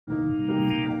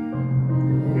Amen.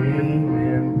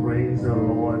 Praise the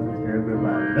Lord,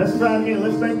 everybody. Let's try again.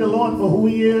 Let's thank the Lord for who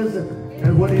He is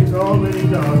and what He's already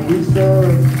done. We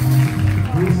serve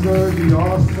the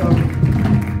awesome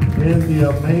and the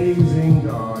amazing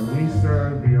God. We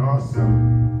serve the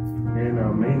awesome and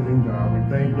amazing God. We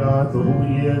thank God for who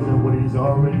He is and what He's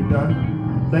already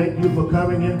done. Thank you for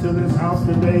coming into this house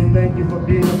today. Thank you for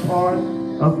being a part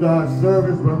of God's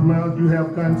service. Brother Miles, you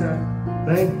have contact.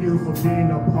 Thank you for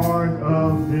being a part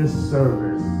of this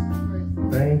service.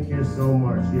 Thank you so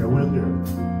much. Yeah, we're good.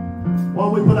 Why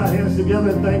don't we put our hands together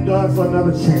and thank God for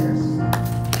another chance.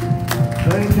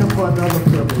 Thank Him for another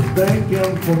privilege. Thank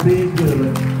Him for being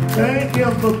good. Thank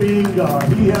Him for being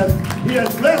God. He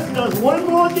has blessed us one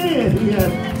more again.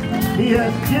 He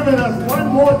has given us one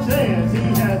more chance. He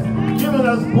has given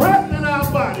us breath in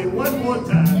our body one more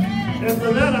time. And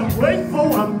for that, I'm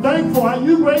grateful. I'm thankful. Are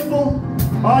you grateful?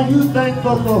 Are you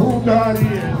thankful for who God is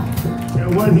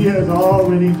and what He has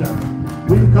already done?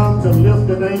 We've come to lift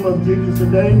the name of Jesus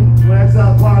today. We ask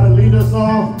our choir to lead us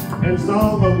off in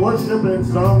song of worship and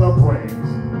song of praise.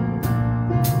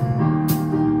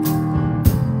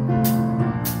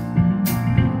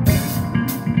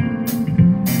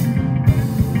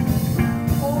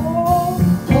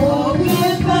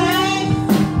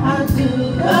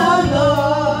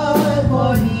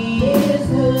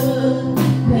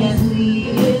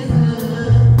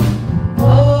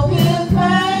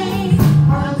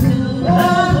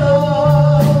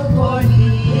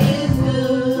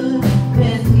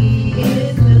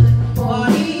 For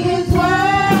he is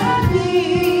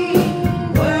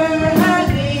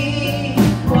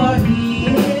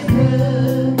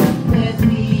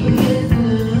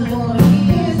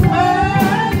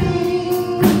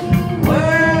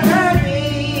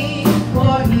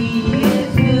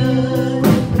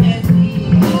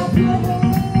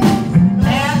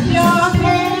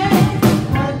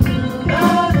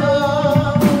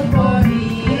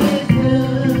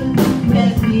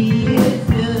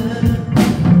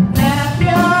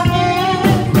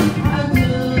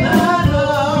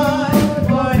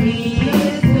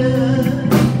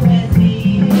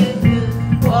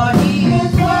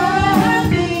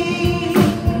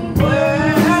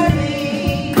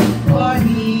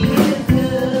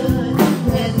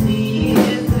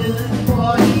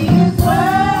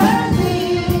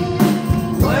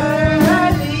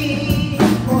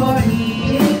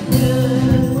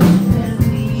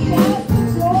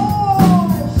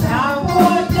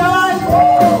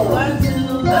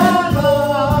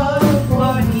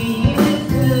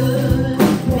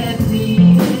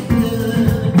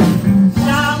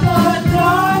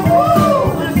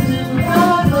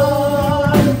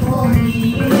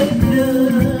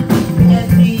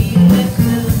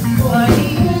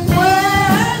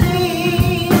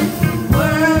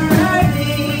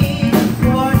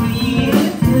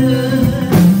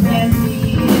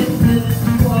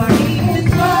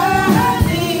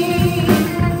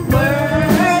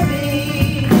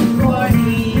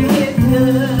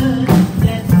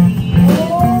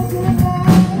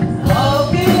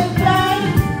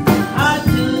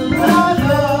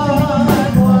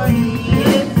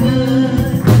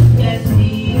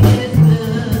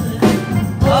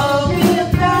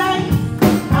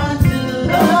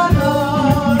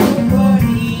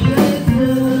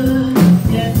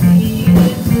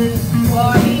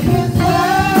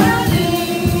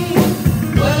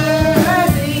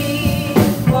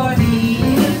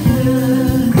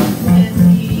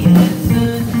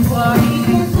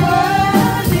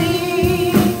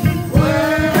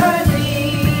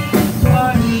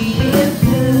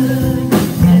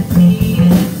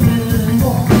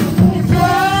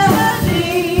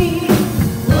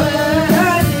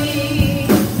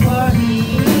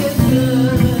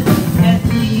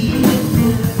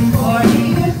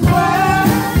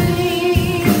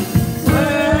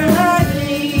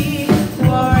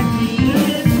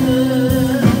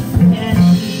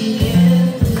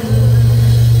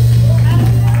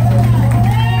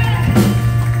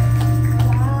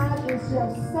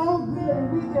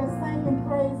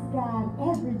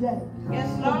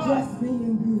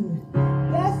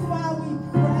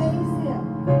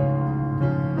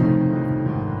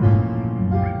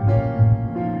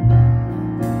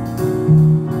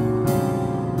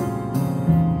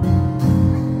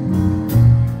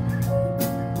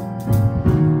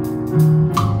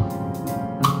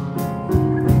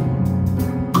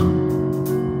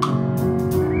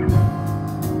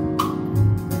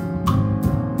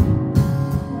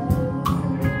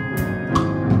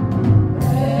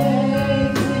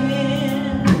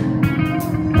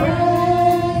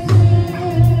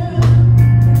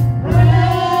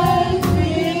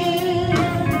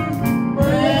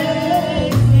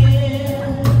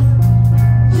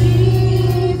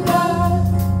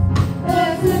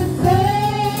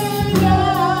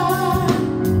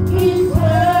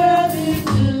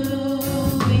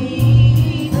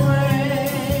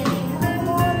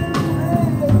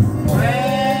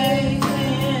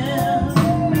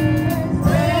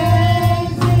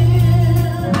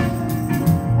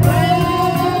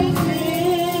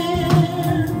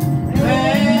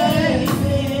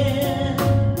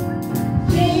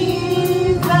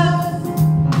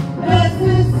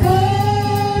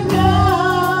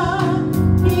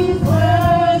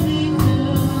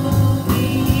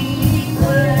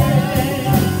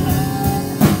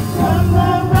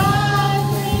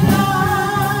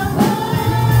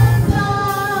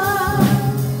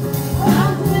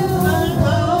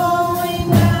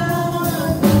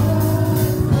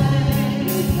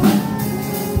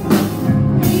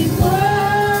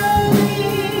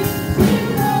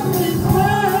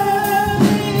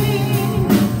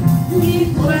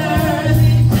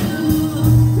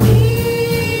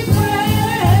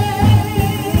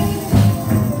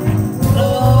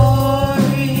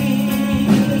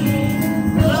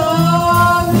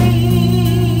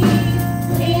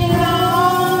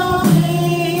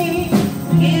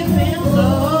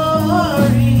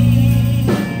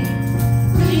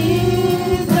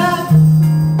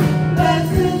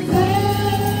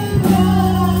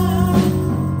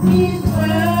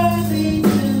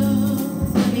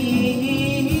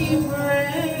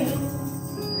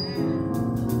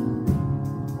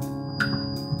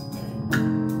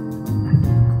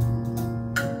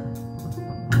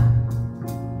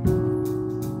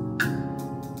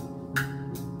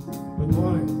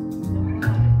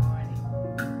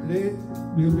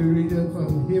We'll be reading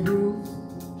from Hebrews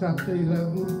chapter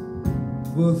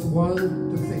 11, verse 1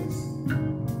 to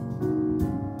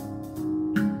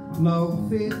 6. Now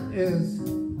faith is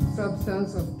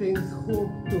substance of things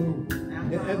hoped to,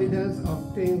 the evidence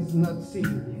of things not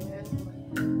seen.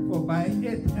 For by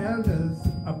it elders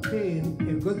obtain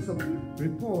a good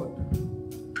report.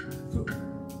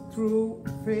 Through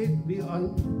faith we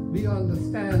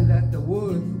understand that the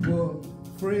worlds were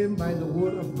framed by the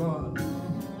word of God,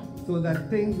 so that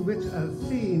things which are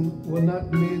seen were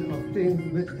not made of things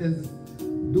which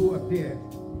do appear.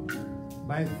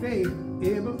 By faith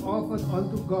Abel offered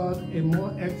unto God a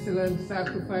more excellent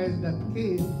sacrifice than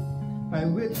Cain, by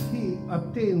which he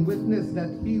obtained witness that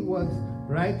he was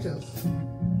righteous,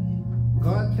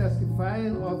 God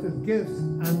testifying of his gifts,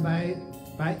 and by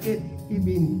it he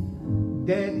being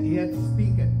dead yet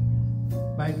speaketh.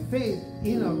 By faith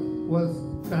Enoch was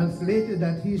translated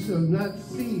that he should not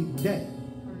see death,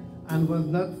 and was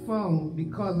not found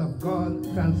because of God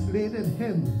translated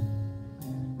him.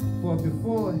 For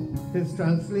before his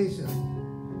translation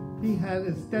he had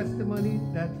his testimony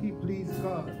that he pleased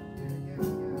God.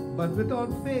 But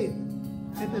without faith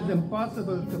it is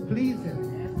impossible to please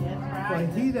him. For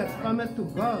he that cometh to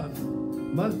God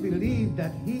must believe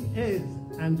that he is,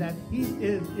 and that he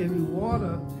is a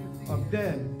rewarder of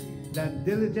them that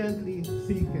diligently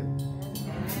seek him.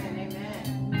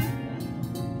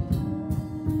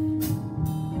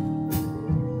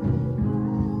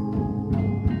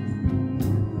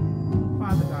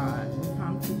 Father God, we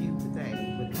come to you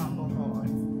today with humble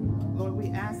hearts. Lord, we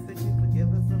ask that you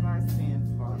forgive us of our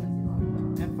sins, Father.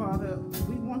 And Father,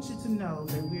 we want you to know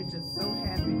that we're just so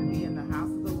happy to be in the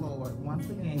house of the Lord once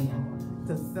again,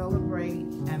 to celebrate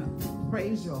and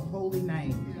praise your holy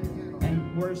name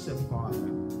and worship, Father.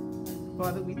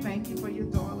 Father, we thank you for your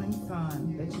darling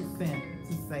Son that you sent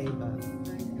to save us.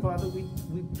 Father, we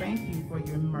thank you for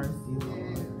your mercy,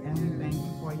 Lord, and we thank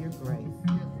you for your grace.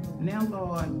 Now,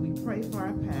 Lord, we pray for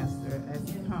our pastor as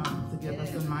he comes to give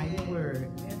us a mighty word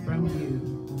from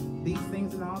you. These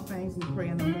things and all things we pray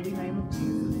in the holy name of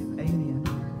Jesus. Amen.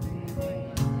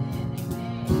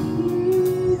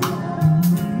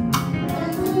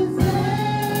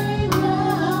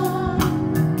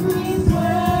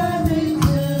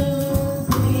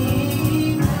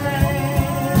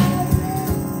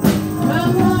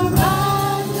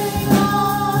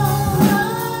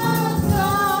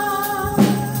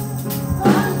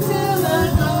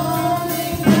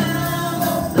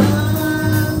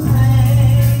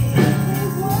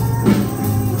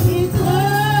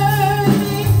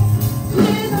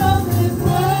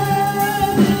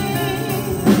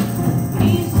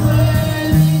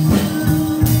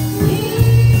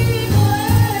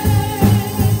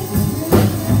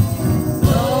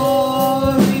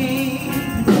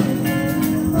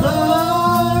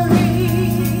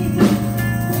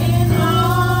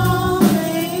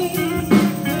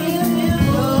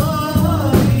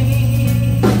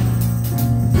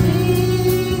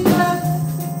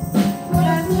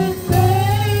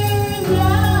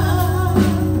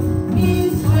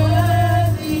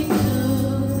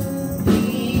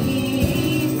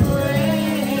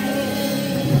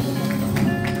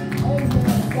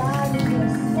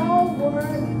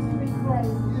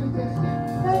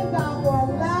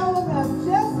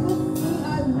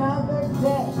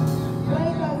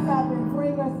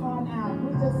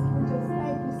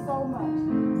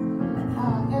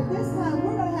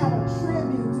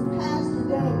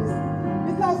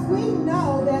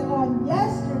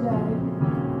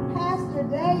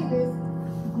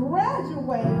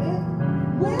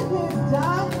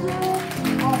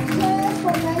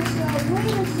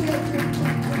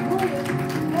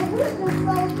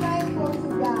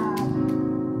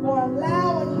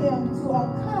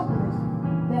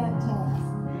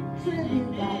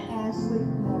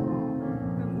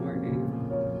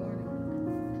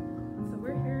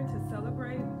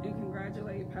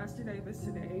 Pastor Davis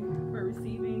today for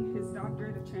receiving his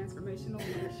doctorate of transformational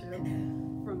leadership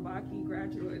from Baki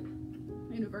Graduate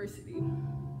University.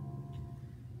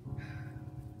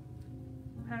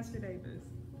 Pastor Davis,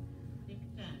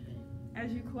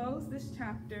 as you close this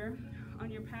chapter on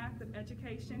your path of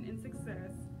education and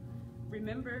success,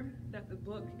 remember that the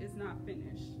book is not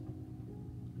finished.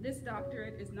 This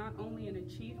doctorate is not only an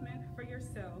achievement for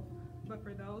yourself, but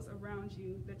for those around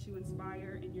you that you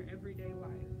inspire in your everyday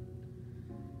life.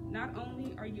 Not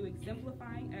only are you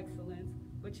exemplifying excellence,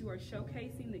 but you are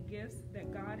showcasing the gifts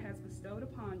that God has bestowed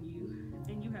upon you,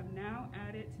 and you have now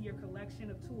added to your collection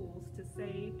of tools to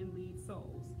save and lead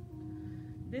souls.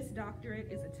 This doctorate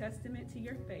is a testament to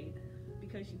your faith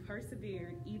because you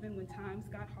persevered even when times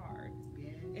got hard,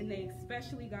 and they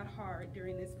especially got hard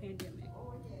during this pandemic.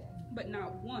 but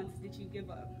not once did you give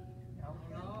up.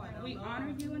 We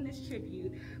honor you in this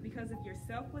tribute because of your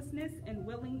selflessness and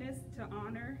willingness to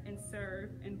honor and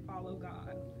serve and follow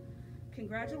God.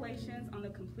 Congratulations on the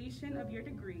completion of your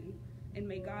degree, and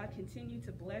may God continue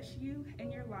to bless you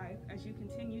and your life as you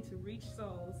continue to reach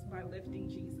souls by lifting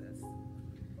Jesus.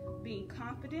 Being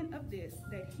confident of this,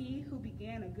 that he who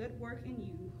began a good work in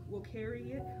you will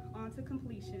carry it on to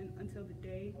completion until the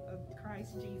day of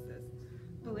Christ Jesus.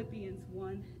 Philippians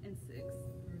 1 and 6.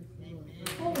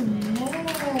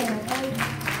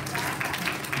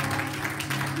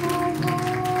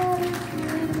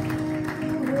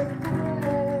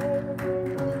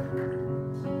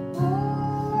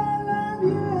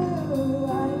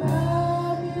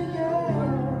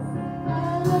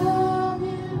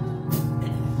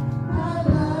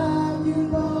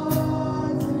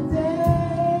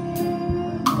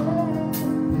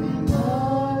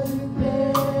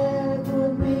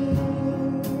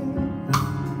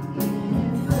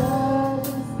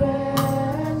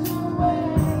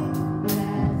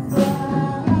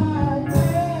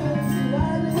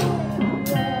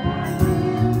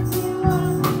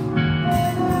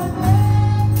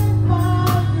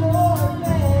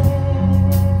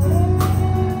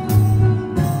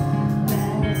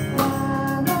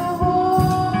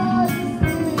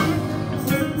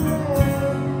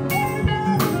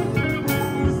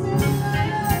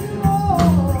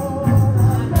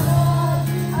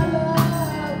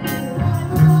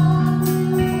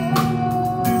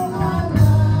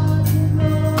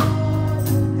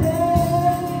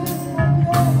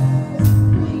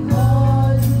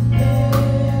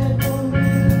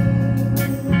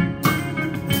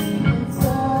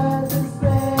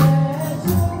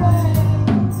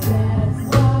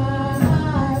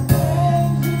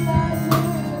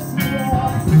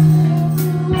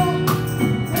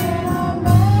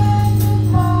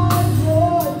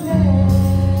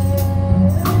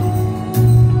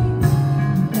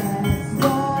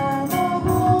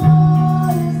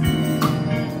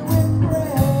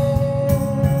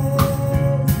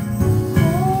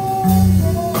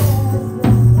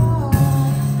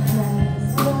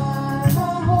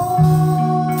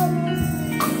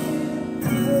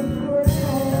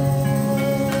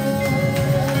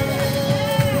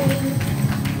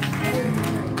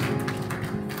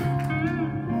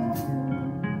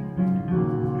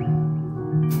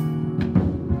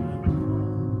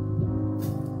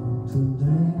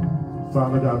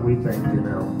 Father God, we thank you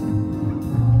now.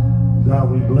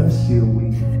 God, we bless you,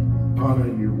 we honor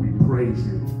you, we praise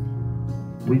you.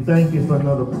 We thank you for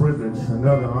another privilege,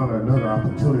 another honor, another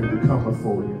opportunity to come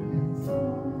before you.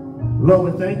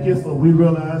 Lord, we thank you for we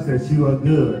realize that you are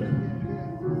good.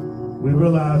 We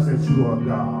realize that you are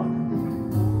God.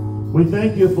 We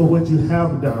thank you for what you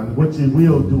have done, what you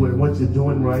will do, and what you're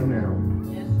doing right now.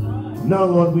 Now,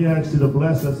 Lord, we ask you to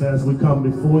bless us as we come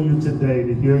before you today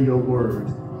to hear your word,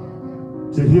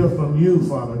 to hear from you,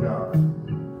 Father God.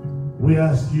 We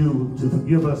ask you to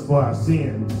forgive us for our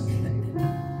sins.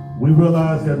 We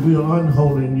realize that we are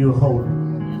unholy and you're holy.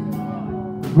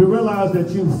 We realize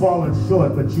that you've fallen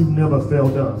short, but you've never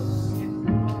failed us.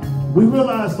 We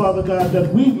realize, Father God,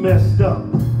 that we've messed up,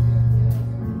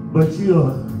 but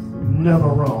you're never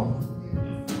wrong.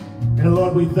 And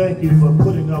Lord, we thank you for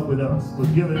putting up with us, for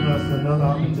giving us another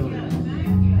opportunity.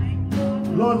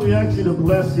 Lord, we ask you to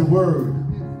bless your word,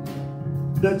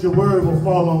 that your word will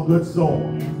fall on good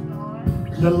soil,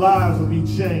 that lives will be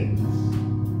changed,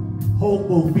 hope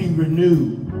will be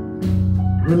renewed,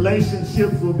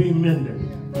 relationships will be mended,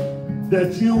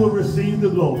 that you will receive the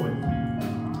glory,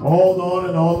 all the honor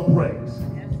and all the praise.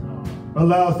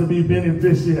 Allow us to be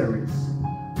beneficiaries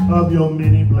of your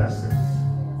many blessings.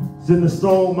 It's in the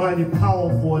strong, mighty,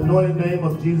 powerful, anointed name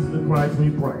of Jesus the Christ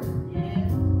we pray.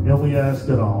 And we ask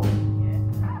it all.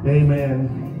 Amen.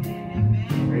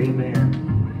 Amen.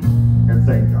 And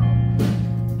thank God.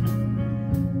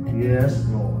 Yes,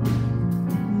 Lord.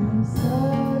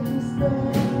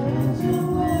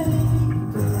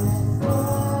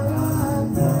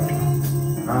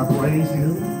 I praise you.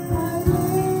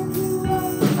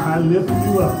 I lift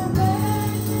you up.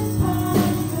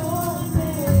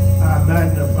 I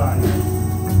magnify you.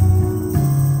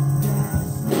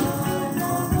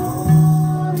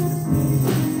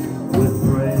 With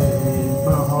praise,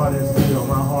 my heart is still.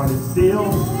 My heart is still.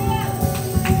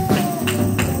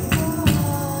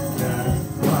 That's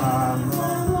why.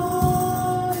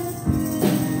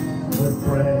 With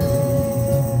praise,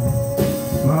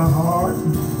 my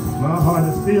heart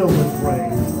is filled with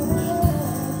praise.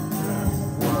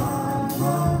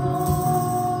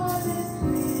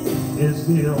 Is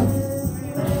filled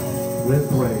with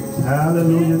praise.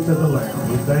 Hallelujah to the Lamb.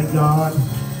 We thank God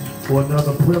for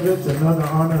another privilege, another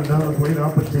honor, another great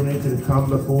opportunity to come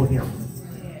before him.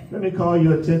 Let me call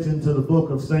your attention to the book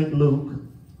of St. Luke,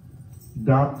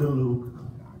 Dr. Luke,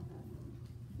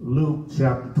 Luke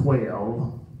chapter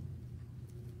 12,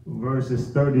 verses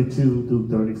 32 through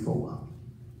 34.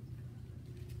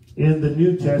 In the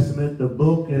New Testament, the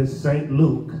book is St.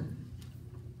 Luke.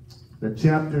 The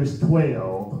chapter is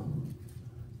 12.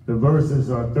 The verses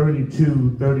are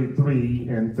 32, 33,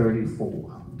 and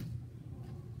 34.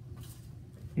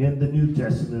 In the New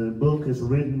Testament, the book is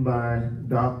written by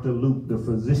Dr. Luke, the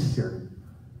physician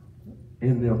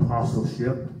in the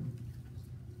apostleship.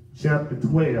 Chapter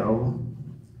 12,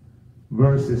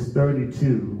 verses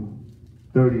 32,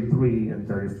 33, and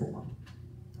 34.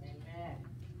 Amen.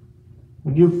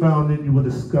 When you found it, you will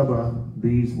discover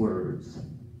these words.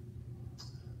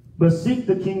 But seek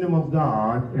the kingdom of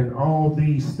God, and all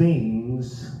these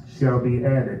things shall be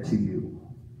added to you.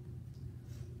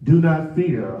 Do not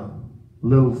fear,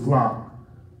 little flock,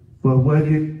 for what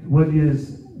it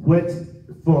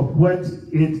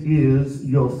is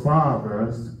your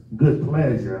Father's good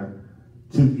pleasure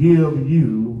to give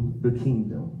you the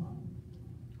kingdom.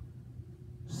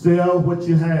 Sell what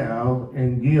you have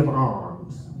and give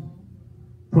alms.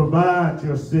 Provide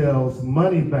yourselves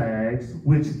money bags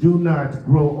which do not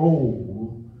grow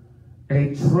old,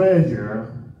 a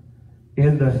treasure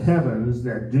in the heavens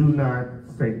that do not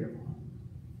fail,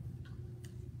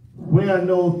 where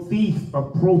no thief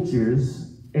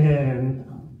approaches and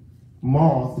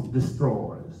moth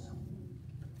destroys.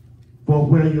 For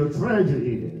where your treasure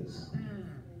is,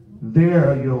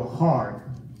 there your heart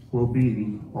will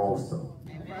be also.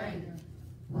 Amen.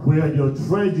 Where your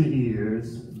treasure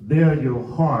is, there your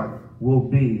heart will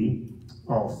be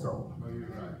also.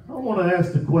 I want to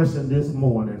ask the question this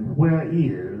morning, where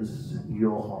is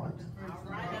your heart?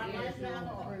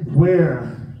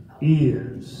 Where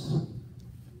is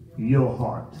your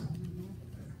heart?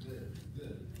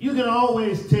 You can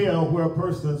always tell where a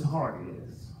person's heart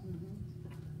is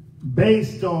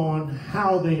based on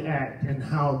how they act and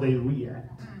how they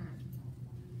react.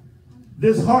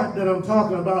 This heart that I'm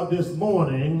talking about this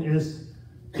morning is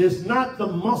not the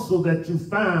muscle that you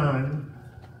find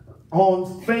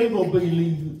on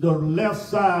favorably the left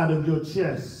side of your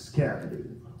chest cavity.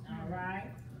 All right.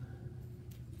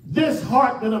 This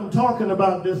heart that I'm talking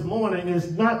about this morning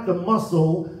is not the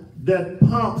muscle that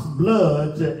pumps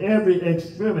blood to every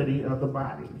extremity of the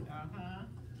body.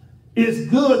 It's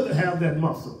good to have that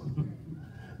muscle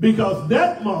because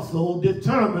that muscle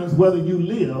determines whether you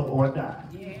live or die.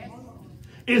 Yes.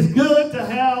 It's good to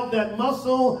have that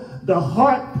muscle, the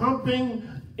heart pumping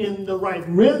in the right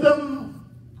rhythm,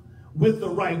 with the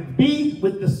right beat,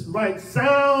 with the right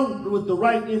sound, with the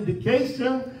right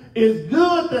indication. It's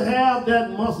good to have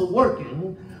that muscle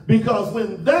working, because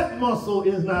when that muscle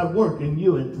is not working,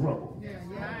 you're in trouble.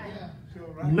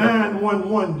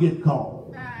 911 get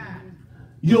called.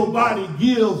 Your body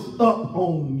gives up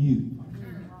on you.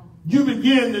 You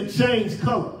begin to change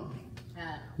color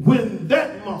when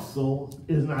that muscle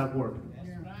is not working.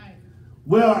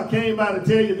 Well, I came by to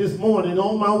tell you this morning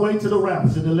on my way to the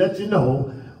rapture to let you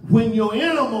know, when your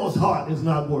innermost heart is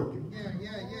not working,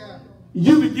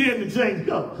 you begin to change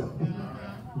color.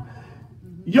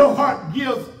 Your heart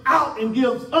gives out and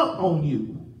gives up on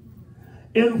you.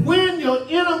 And when your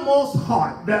innermost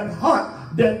heart, that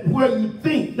heart that where you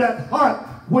think, that heart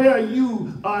where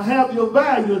you have your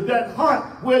values, that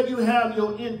heart where you have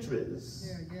your interests,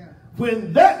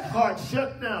 when that heart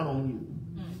shuts down on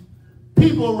you,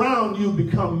 people around you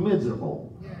become miserable.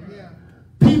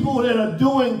 People that are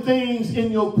doing things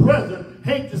in your presence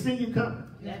hate to see you coming.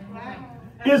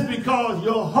 It's because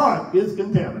your heart is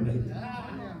contaminated.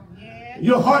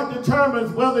 Your heart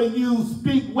determines whether you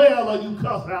speak well or you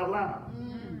cuss out loud.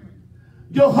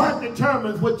 Your heart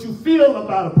determines what you feel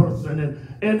about a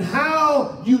person and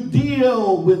how you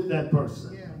deal with that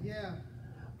person.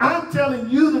 I'm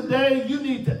telling you today, you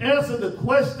need to answer the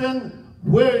question,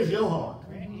 where is your heart?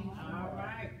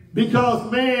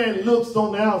 Because man looks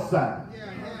on the outside,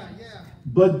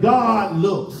 but God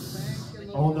looks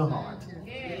on the heart.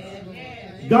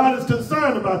 God is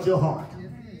concerned about your heart.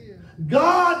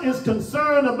 God is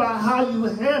concerned about how you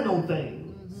handle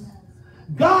things.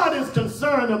 God is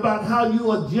concerned about how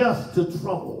you adjust to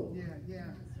trouble.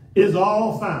 It's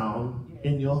all found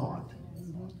in your heart.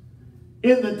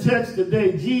 In the text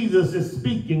today, Jesus is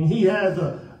speaking. He has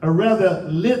a rather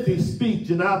lengthy speech,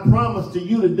 and I promise to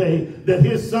you today that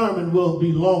his sermon will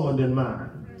be longer than mine.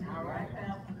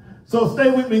 So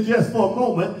stay with me just for a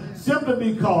moment,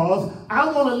 simply because I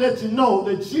want to let you know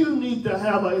that you need to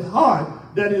have a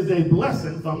heart that is a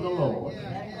blessing from the Lord.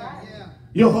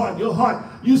 Your heart, your heart.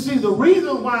 You see, the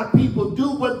reason why people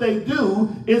do what they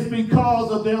do is because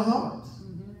of their hearts.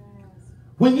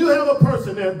 When you have a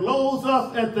person that blows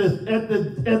up at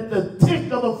the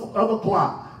tick of a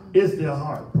clock, it's their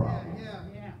heart problem.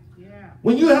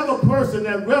 When you have a person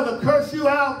that rather curse you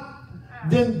out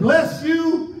than bless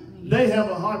you, they have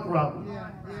a heart problem.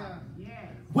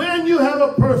 When you have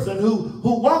a person who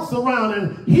walks around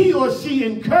and he or she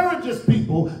encourages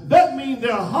people, that means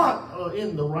their heart are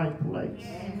in the right place.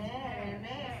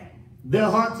 Their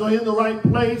hearts are in the right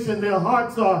place, and their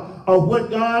hearts are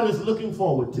what God is looking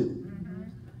forward to.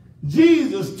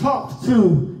 Jesus talks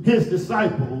to his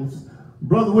disciples.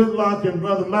 Brother Whitlock and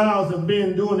Brother Miles have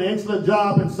been doing an excellent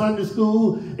job in Sunday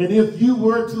school. And if you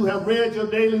were to have read your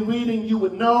daily reading, you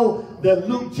would know that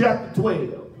Luke chapter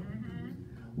 12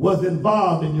 was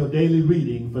involved in your daily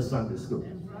reading for Sunday school.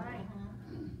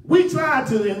 We tried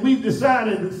to, and we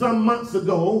decided some months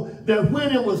ago that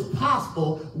when it was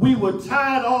possible, we would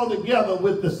tie it all together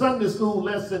with the Sunday school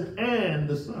lesson and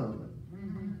the sermon.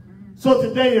 So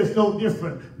today is no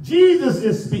different. Jesus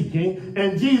is speaking,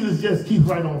 and Jesus just keeps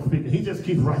right on speaking. He just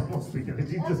keeps right on speaking.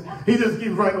 He just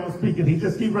keeps right on speaking. He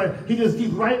just keeps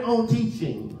right on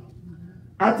teaching.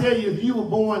 I tell you, if you were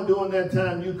born during that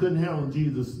time, you couldn't handle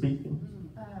Jesus speaking.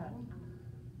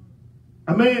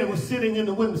 A man was sitting in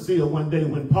the windowsill one day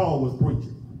when Paul was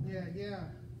preaching.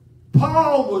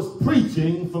 Paul was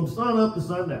preaching from sun up to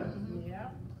sundown.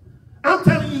 I'm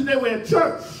telling you, they were at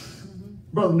church,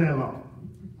 Brother Nanlaw.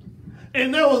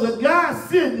 And there was a guy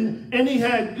sitting, and he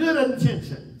had good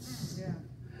intentions.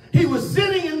 He was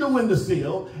sitting in the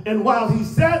windowsill, and while he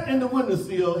sat in the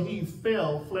windowsill, he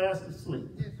fell fast asleep.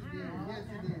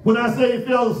 When I say he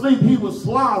fell asleep, he was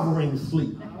slobbering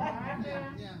asleep.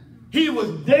 He was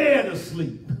dead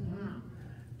asleep.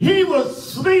 He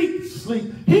was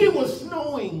sleep. He was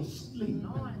snoring sleep.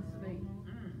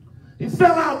 He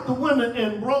fell out the window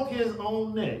and broke his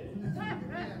own neck.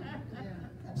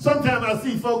 Sometimes I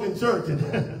see folk in church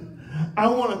and I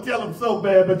want to tell them so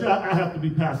bad, but I have to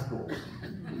be pastoral.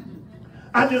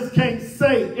 I just can't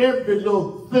say every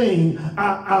little thing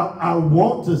I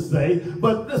want to say,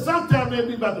 but sometimes they'll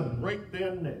be about to break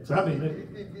their necks. I mean,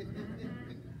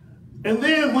 and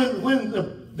then when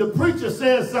the preacher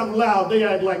says something loud, they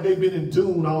act like they've been in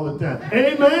tune all the time.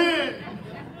 Amen.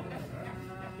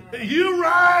 You're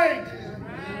right.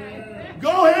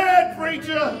 Go ahead,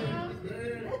 preacher.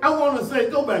 I want to say,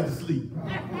 go back to sleep.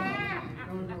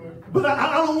 But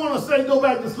I don't want to say go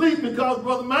back to sleep because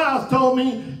Brother Miles told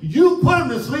me, you put him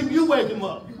to sleep, you wake him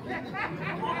up.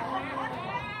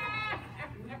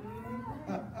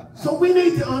 So we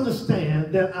need to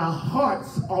understand that our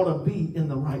hearts ought to be in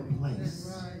the right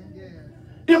place.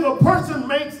 If a person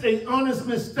makes an honest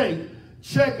mistake,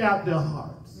 check out their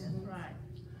hearts.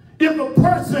 If a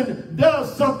person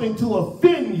does something to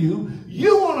offend you,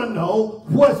 you want to know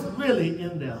what's really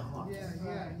in their hearts.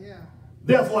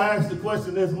 Therefore, I asked the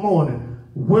question this morning,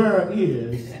 where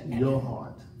is your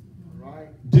heart?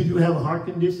 Do you have a heart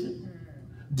condition?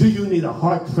 Do you need a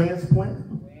heart transplant?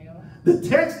 The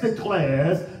text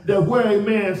declares that where a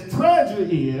man's treasure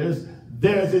is,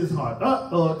 there's his heart.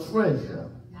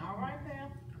 Treasure. All right,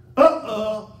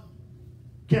 now.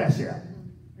 Cash out.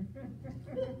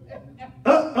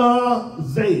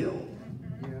 Zelle.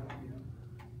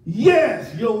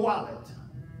 Yes, your wallet.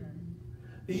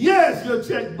 Yes, your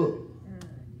checkbook.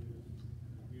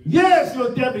 Yes,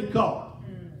 your debit card.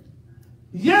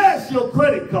 Yes, your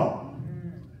credit card.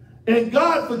 And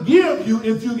God forgive you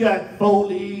if you got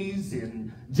Foley's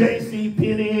and J.C.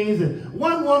 Penney's. And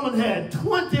one woman had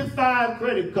 25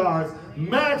 credit cards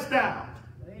maxed out.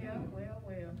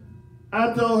 Well.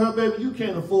 I told her, baby, you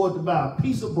can't afford to buy a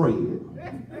piece of bread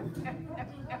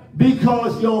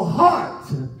because your heart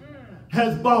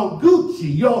has bought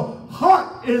Gucci. Your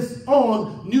heart is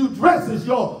on new dresses.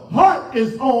 Your heart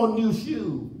is on new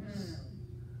shoes.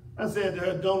 I said to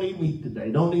her, don't eat meat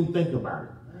today. Don't even think about it.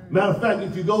 Matter of fact,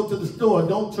 if you go to the store,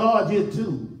 don't charge it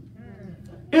too.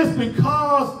 It's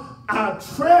because our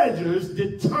treasures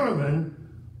determine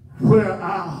where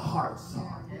our hearts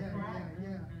are.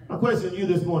 My question to you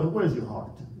this morning, where's your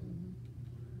heart?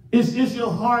 Is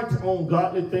your heart on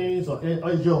godly things or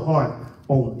is your heart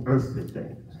on earthly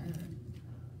things?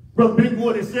 Brother Big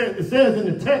Boy, it says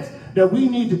in the text that we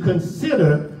need to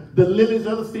consider the lilies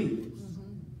of the fields.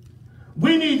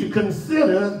 We need to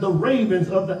consider the ravens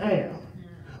of the air.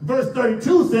 Verse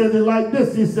 32 says it like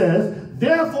this. He says,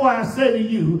 therefore I say to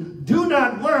you, do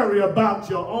not worry about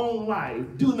your own life.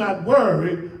 Do not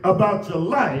worry about your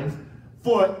life,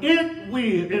 for it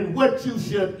will in what you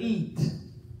should eat.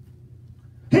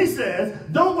 He says,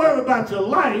 don't worry about your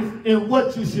life and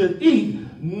what you should eat,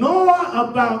 nor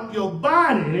about your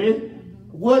body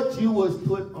what you was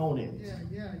put on it.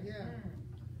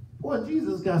 Boy,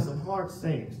 Jesus got some hard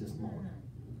sayings this morning.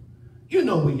 You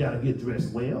know we got to get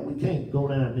dressed well. We can't go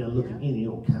down there looking any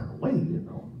old kind of way, you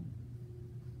know.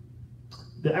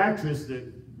 The actress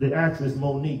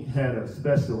Monique had a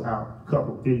special out,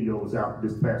 couple videos out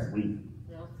this past week.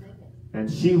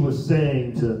 And she was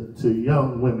saying to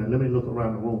young women, let me look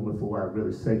around the room before I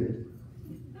really say it.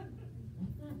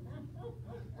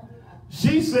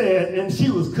 She said, and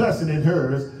she was cussing in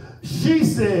hers, she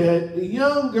said,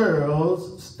 young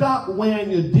girls, stop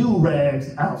wearing your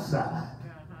do-rags outside.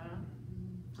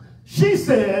 She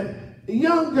said,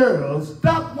 young girls,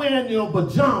 stop wearing your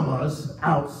pajamas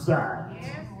outside.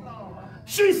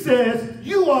 She says,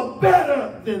 you are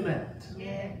better than that.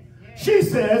 She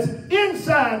says,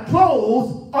 inside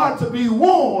clothes are to be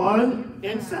worn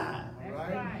inside.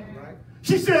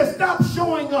 She says, stop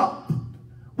showing up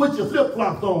with your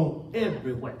flip-flops on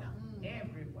everywhere.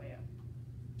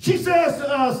 She says to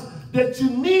us that you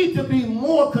need to be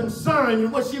more concerned,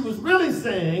 and what she was really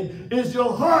saying is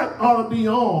your heart ought to be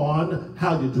on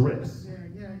how you dress.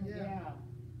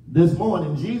 This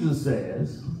morning, Jesus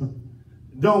says,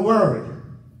 don't worry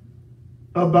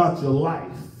about your life.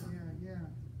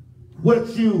 What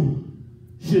you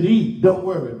should eat, don't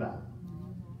worry about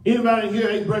it. Anybody here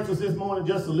ate breakfast this morning?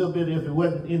 Just a little bit, if it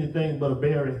wasn't anything but a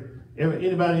berry.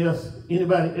 Anybody else?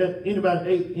 Anybody ate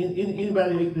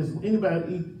this?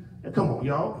 Anybody eat? Come on,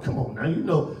 y'all. Come on now. You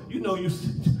know.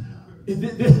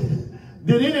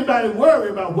 Did anybody worry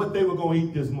about what they were going to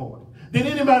eat this morning? Did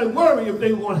anybody worry if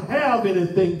they were going to have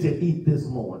anything to eat this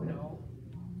morning?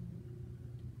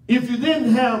 If you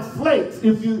didn't have flakes,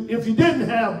 if you didn't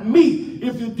have meat,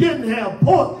 if you didn't have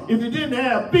pork, if you didn't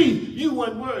have beef, you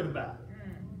weren't worried about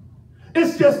it.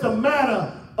 It's just a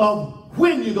matter of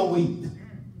when you're going to eat.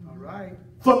 All right.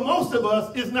 For most of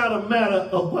us, it's not a matter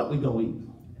of what we're going to eat.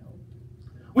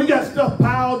 We got stuff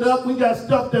piled up. We got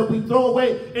stuff that we throw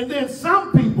away. And then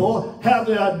some people have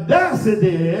the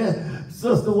audacity,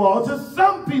 Sister Walter,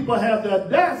 some people have the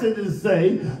audacity to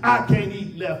say, I can't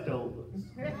eat leftovers.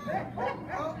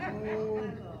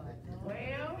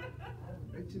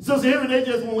 Sister Henry, they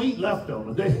just won't eat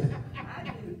leftovers.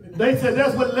 They said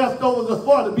that's what leftovers are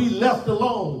for, to be left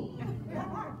alone.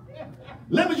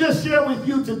 Let me just share with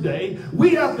you today,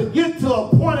 we have to get to a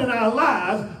point in our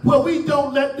lives where we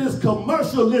don't let this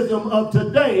commercialism of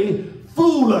today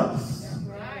fool us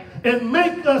and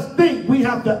make us think we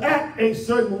have to act a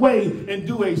certain way and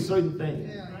do a certain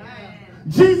thing.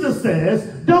 Jesus says,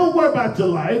 don't worry about your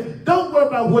life. Don't worry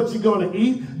about what you're going to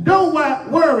eat. Don't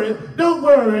worry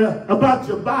about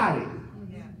your body.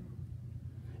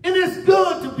 And it's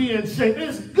good to be in shape.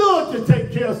 It's good to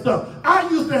take care of stuff. I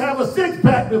used to have a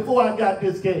six-pack before I got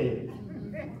this keg.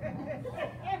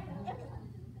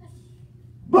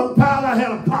 But Powell, I had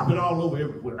them popping all over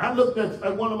everywhere. I looked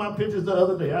at one of my pictures the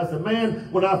other day. I said, man,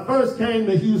 when I first came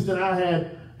to Houston, I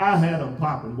had them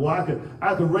popping. Boy,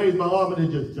 I could raise my arm and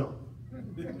it just jumped.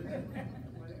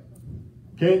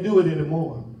 Can't do it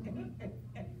anymore.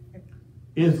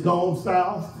 It's gone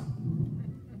south.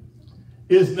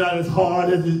 It's not as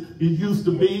hard as it used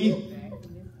to be.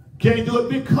 Can't do it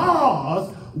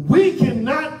because we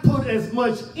cannot put as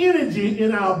much energy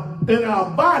in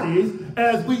our bodies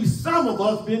as some of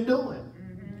us been doing.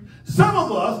 Some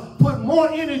of us put more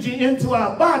energy into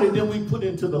our body than we put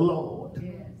into the Lord.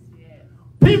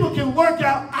 People can work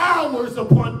out hours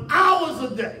upon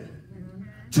hours a day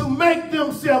to make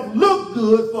themselves look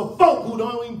good for folk who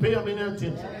don't even pay them any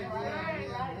attention.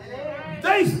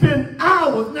 They spend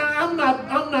hours. Now, I'm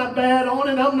not bad on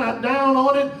it. I'm not down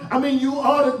on it. I mean, you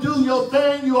ought to do your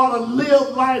thing. You ought to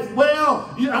live life well.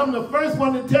 I'm the first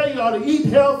one to tell you, you ought to eat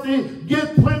healthy,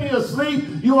 get plenty of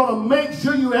sleep. You ought to make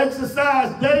sure you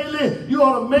exercise daily. You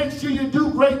ought to make sure you do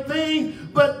great things.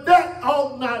 But that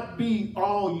ought not be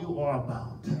all you are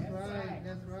about.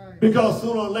 That's right. Because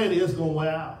sooner or later, it's going to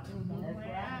wear out.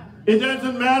 It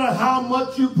doesn't matter how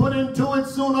much you put into it,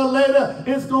 sooner or later,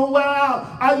 it's going to wear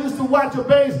out. I used to watch a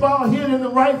baseball hit in the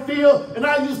right field, and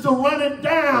I used to run it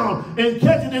down and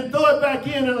catch it and throw it back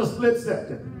in a split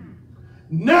second.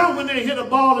 Now when they hit a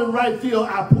ball in right field,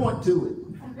 I point to it.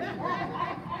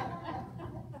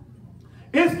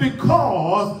 It's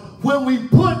because when we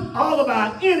put all of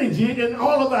our energy and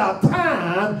all of our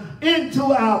time into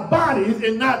our bodies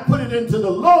and not put it into the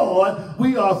Lord,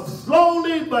 we are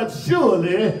slowly but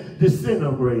surely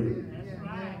disintegrating. That's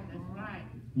right. That's right.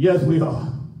 Yes, we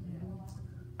are.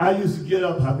 I used to get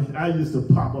up, I used to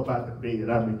pop up out the bed.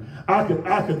 I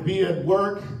could be at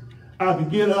work. I could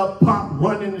get up, pop,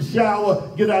 run in the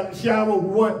shower, get out the shower,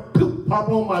 run, pop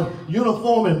on my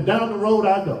uniform, and down the road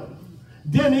I go.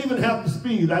 Didn't even have to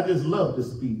speed. I just loved the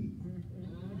speed.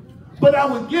 But I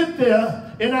would get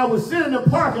there and I would sit in the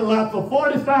parking lot for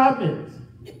 45 minutes.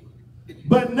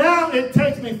 But now it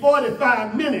takes me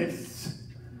 45 minutes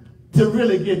to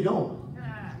really get going.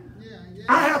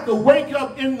 I have to wake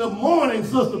up in the morning,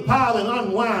 Sister Powell, and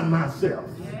unwind myself.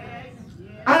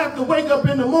 I have to wake up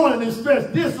in the morning and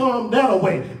stretch this arm that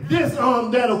away, this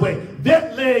arm that away,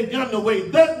 that leg yonder way,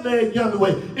 that leg yonder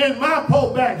way, and my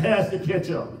poor back has to catch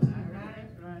up.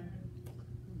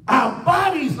 Our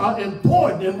bodies are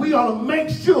important, and we ought to make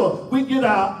sure we get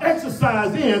our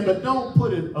exercise in, but don't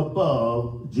put it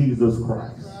above Jesus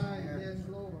Christ.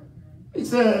 He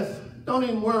says, don't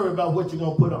even worry about what you're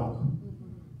going to put on.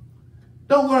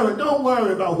 Don't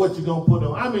worry about what you're going to put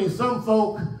on. I mean, some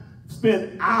folk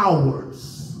spend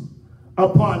hours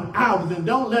upon hours, and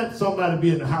don't let somebody be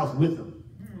in the house with them.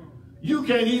 You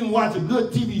can't even watch a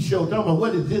good TV show talking about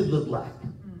what does this look like.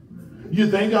 You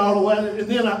think all the way, and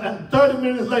then 30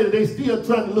 minutes later, they still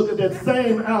trying to look at that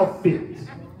same outfit.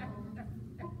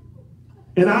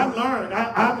 And I've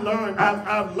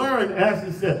learned as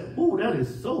he said, "Ooh, that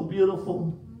is so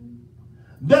beautiful.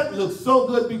 That looks so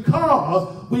good,"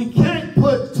 because we can't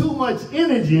put too much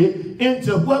energy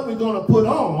into what we're going to put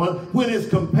on when it's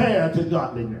compared to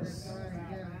godliness.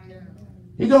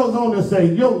 He goes on to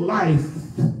say, your life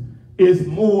is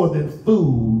more than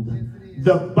food.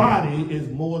 The body is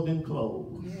more than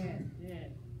clothes.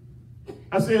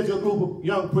 I said to a group of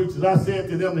young preachers, I said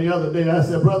to them the other day, I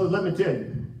said, brothers, let me tell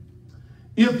you,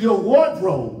 if your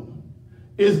wardrobe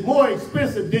is more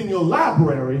expensive than your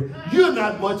library, you're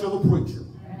not much of a preacher.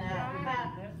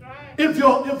 If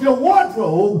your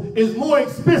wardrobe is more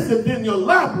expensive than your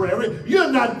library,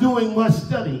 you're not doing much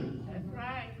studying.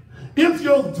 If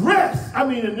your dress, I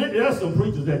mean, and there's some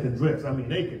preachers that can dress. I mean,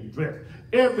 they can dress.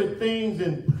 Everything's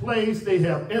in place. They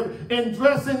have and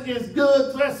dressing is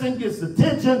good. Dressing gets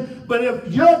attention. But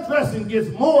if your dressing gets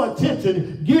more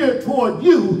attention geared toward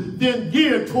you than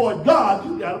geared toward God,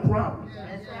 you got a problem.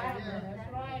 That's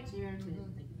right.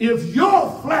 If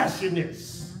your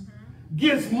flashiness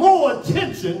gets more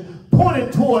attention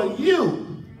pointed toward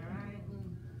you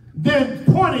than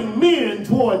pointing men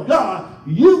toward God,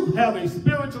 you have a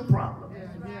spiritual problem.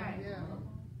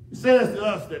 It says to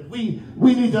us that we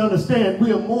need to understand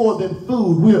we are more than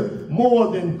food. We're more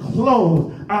than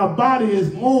clothes. Our body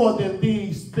is more than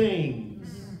these things.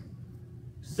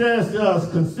 It says to us,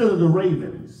 consider the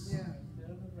ravens.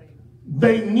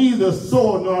 They neither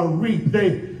sow nor reap.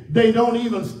 They don't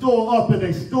even store up in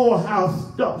a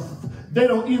storehouse stuff. They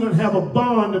don't even have a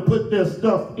barn to put their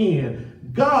stuff in.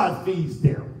 God feeds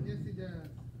them.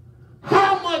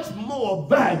 How much more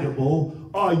valuable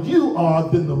you are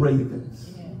than the ravens?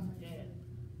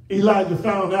 Elijah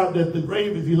found out that the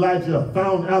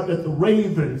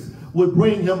ravens would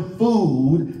bring him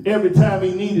food every time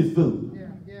he needed food.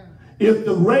 If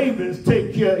the ravens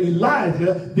take care of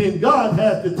Elijah, then God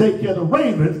has to take care of the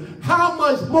ravens. How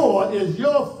much more is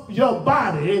your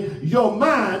body, your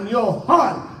mind, your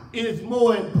heart is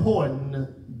more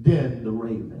important than the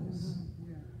ravens?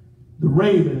 The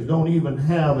ravens don't even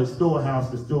have a storehouse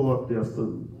to store up their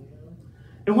food.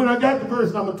 And when I got to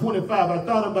verse number 25, I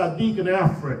thought about Deacon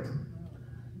Alfred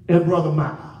and Brother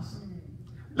Miles.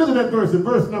 Look at that verse in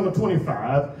verse number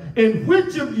 25. And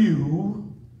which of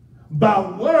you, by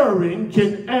worrying,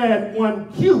 can add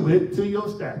 1 cubit to your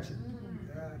stature?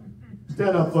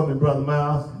 Stand up for me, Brother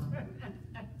Miles.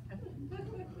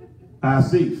 I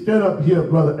see. Stand up here,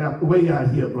 Brother Alfred. Way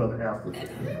out here, Brother Alfred.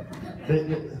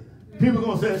 People are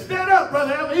going to say, stand up,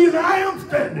 Brother Alfred. He said, I am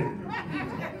standing.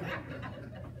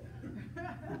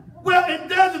 Well, it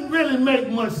doesn't really make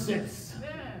much sense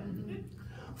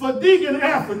for Deacon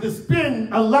Alfred to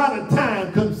spend a lot of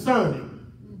time concerning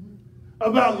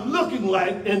about looking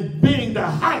like and being the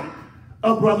height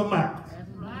of Brother Miles.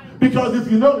 Because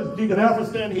if you notice, Deacon Alfred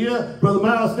stand here, Brother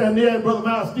Miles stand there, and Brother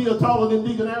Miles still taller than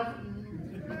Deacon Alfred.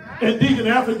 And Deacon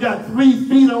Alfred got 3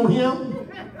 feet on him.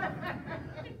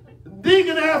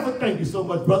 Deacon Alfred, thank you so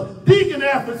much, brother. Deacon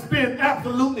Alfred spent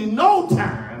absolutely no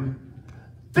time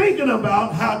thinking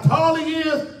about how tall he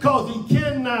is, because he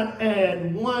cannot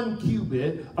add 1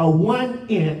 cubit or 1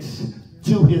 inch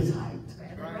to his height.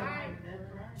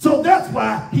 So that's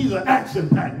why he's an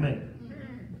action-packed man.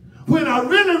 When I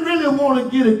really want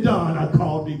to get it done, I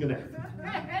call Deacon Alfred.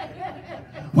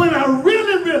 When I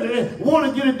really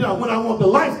want to get it done, when I want the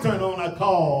lights turned on, I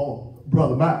call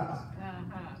Brother Miles.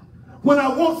 When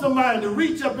I want somebody to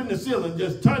reach up in the ceiling,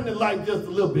 just turn the light just a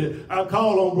little bit, I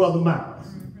call on Brother Miles.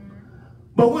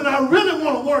 But when I really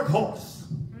want a workhorse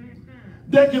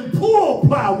that can pull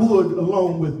plywood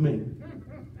along with me,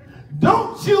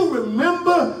 Don't you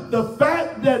remember the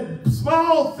fact that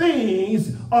small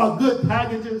things are good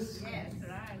packages?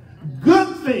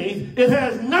 Good things. It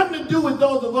has nothing to do with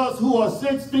those of us who are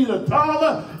 6 feet or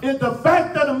taller. And the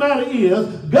fact of the matter is,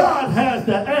 God has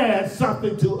to add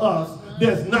something to us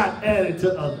that's not added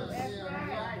to others.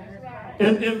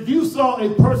 And if you saw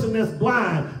a person that's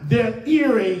blind, their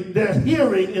hearing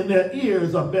and their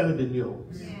ears are better than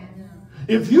yours.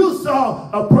 If you saw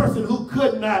a person who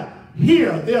could not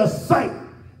hear, their sight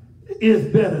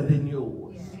is better than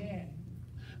yours.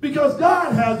 Because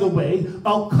God has a way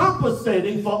of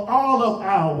compensating for all of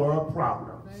our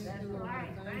problems.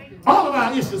 All of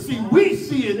our issues. See, we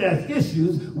see it as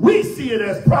issues. We see it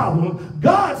as problems.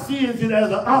 God sees it as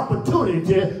an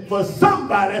opportunity for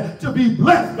somebody to be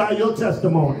blessed by your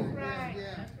testimony.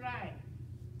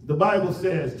 The Bible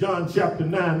says, John chapter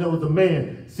 9, there was a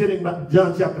man sitting by,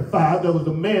 John chapter 5, there was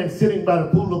a man sitting by the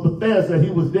pool of Bethesda.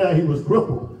 He was there, he was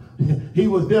crippled. He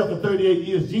was there for 38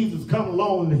 years. Jesus comes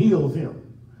along and heals him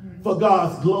for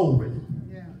God's glory.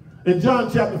 In John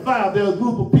chapter 5, there's a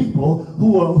group of people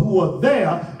who are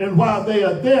there, and while they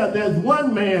are there, there's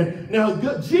one man. Now,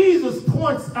 Jesus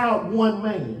points out one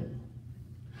man.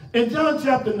 In John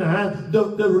chapter 9,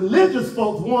 the religious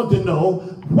folks want to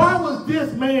know, why was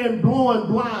this man born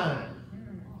blind?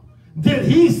 Did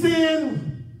he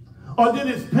sin, or did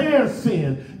his parents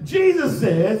sin? Jesus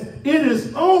says, it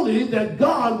is only that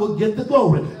God will get the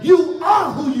glory. You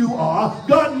are who you are.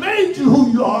 God made you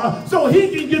who you are so he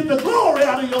can get the glory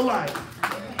out of your life.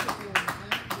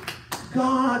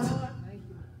 God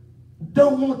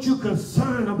don't want you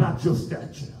concerned about your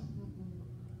stature.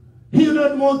 He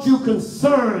doesn't want you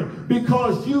concerned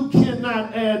because you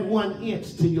cannot add 1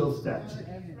 inch to your stature.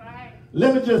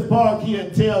 Let me just park here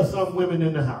and tell some women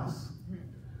in the house.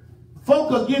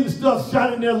 Folk are getting stuff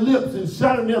shot in their lips and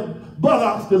shot in their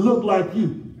buttocks to look like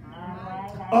you.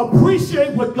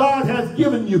 Appreciate what God has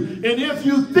given you. And if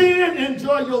you thin,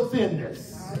 enjoy your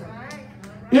thinness.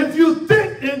 If you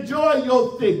thick, enjoy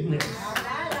your thickness.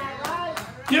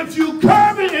 If you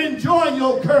curvy, enjoy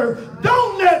your curve.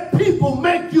 Don't let people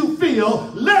make you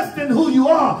feel less than who you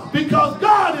are, because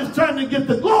God is trying to get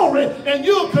the glory and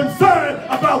you're concerned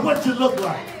about what you look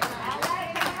like.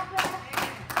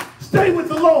 Stay with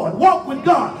the Lord. Walk with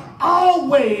God.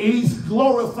 Always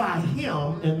glorify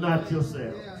him and not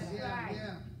yourself.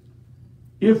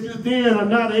 If you then are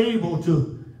not able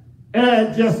to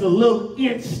add just a little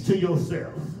inch to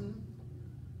yourself,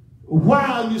 why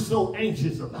are you so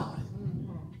anxious about it?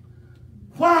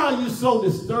 Why are you so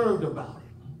disturbed about it?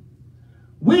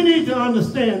 We need to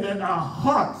understand that our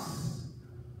hearts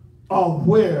are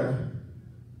where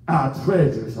our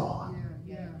treasures are.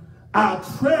 Our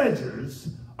treasures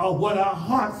are what our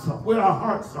hearts are, where our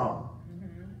hearts are.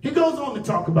 He goes on to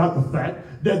talk about the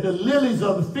fact that the lilies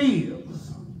of the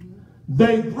fields,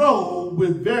 they grow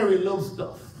with very little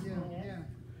stuff.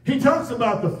 He talks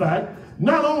about the fact,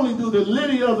 not only do the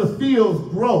lily of the fields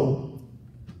grow,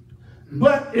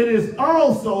 but it is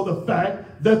also the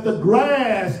fact that the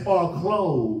grass are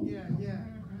clothed.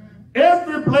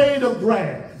 Every blade of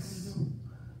grass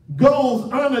goes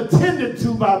unattended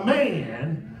to by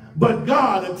man, but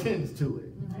God attends to it.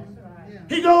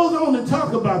 He goes on to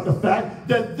talk about the fact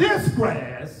that this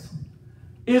grass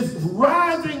is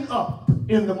rising up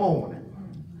in the morning.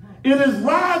 It is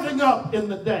rising up in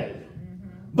the day.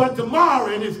 But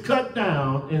tomorrow it is cut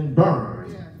down and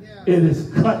burned. It is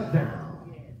cut down.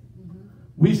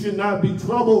 We should not be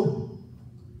troubled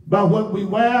by what we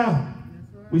wear.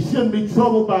 We shouldn't be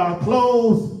troubled by our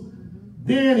clothes.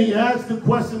 Then he asks the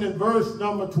question in verse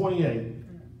number 28.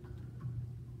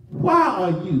 Why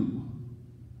are you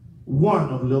one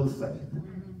of little faith?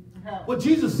 What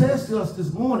Jesus says to us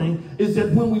this morning is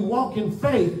that when we walk in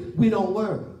faith, we don't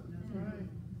worry.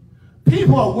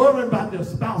 People are worried about their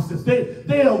spouses.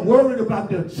 They are worried about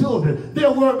their children.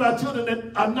 They're worried about children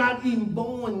that are not even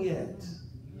born yet.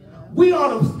 We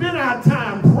ought to spend our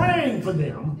time praying for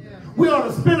them. We ought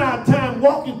to spend our time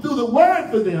walking through the word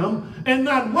for them and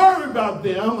not worry about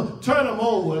them. Turn them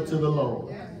over to the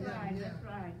Lord.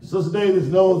 Sister Davis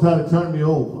knows how to turn me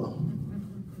over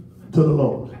to the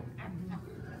Lord.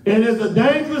 And it's a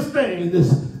dangerous thing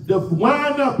to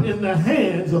wind up in the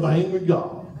hands of an angry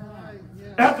God.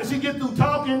 After she gets through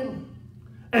talking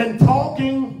and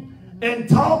talking and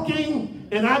talking,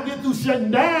 and I get through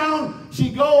shutting down, she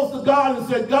goes to God and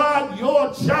says, God,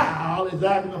 your child is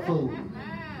acting a fool.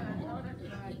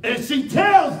 And she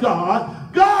tells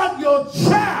God, God, your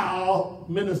child,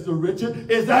 Minister Richard,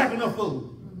 is acting a fool.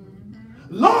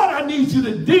 Lord, I need you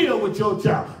to deal with your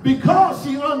child, because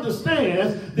she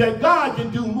understands that God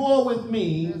can do more with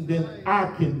me than I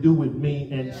can do with me,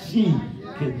 and she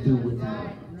can do with me.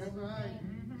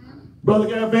 Brother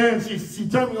Gavin, she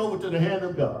turned me over to the hand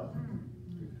of God.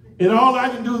 And all I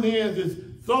can do then is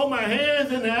throw my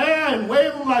hands in the air and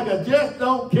wave them like I just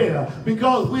don't care.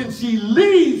 Because when she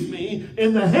leaves me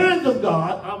in the hands of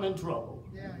God, I'm in trouble.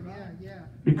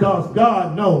 Because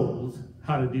God knows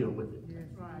how to deal with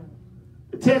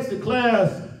it. The text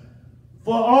declares,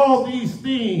 for all these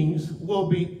things will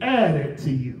be added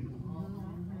to you.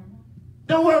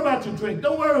 Don't worry about your drink.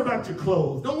 Don't worry about your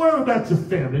clothes. Don't worry about your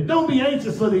family. Don't be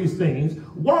anxious for these things.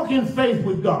 Walk in faith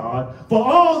with God. For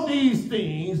all these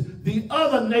things, the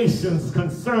other nations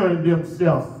concern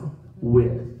themselves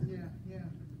with.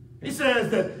 He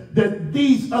says that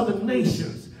these other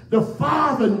nations, the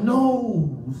Father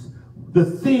knows the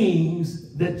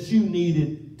things that you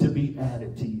needed to be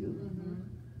added to you.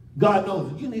 God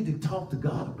knows it. You need to talk to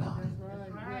God about it.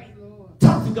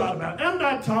 Talk to God about it. I'm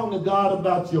not talking to God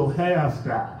about your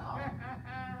hairstyle.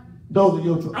 Those are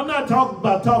your truths. I'm not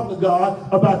talking to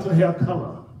God about your hair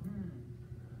color.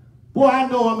 Boy, I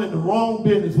know I'm in the wrong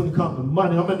business when it comes to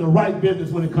money. I'm in the right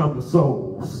business when it comes to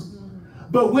souls.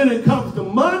 But when it comes to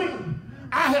money,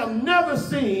 I have never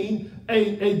seen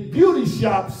a beauty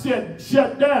shop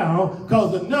shut down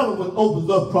because another one opens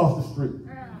up across the street.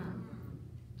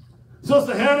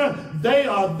 Sister Hannah, they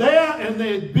are there and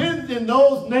they've been in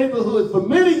those neighborhoods for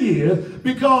many years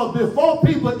because before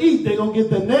people eat, they're going to get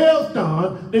their nails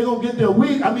done, they're going to get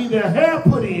their hair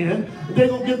put in, they're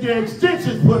going to get their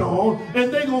extensions put on,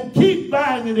 and they're going to keep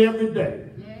buying it every day.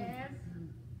 Yes.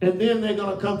 And then they're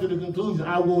going to come to the conclusion,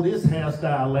 I wore this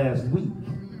hairstyle last week.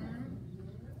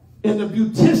 And the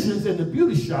beauticians in the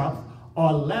beauty shops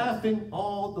are laughing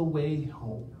all the way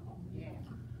home.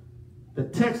 The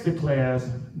text declares,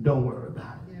 don't worry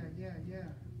about it.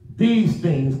 These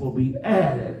things will be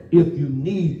added if you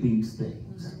need these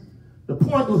things. The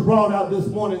point was brought out this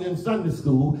morning in Sunday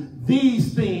school.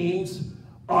 These things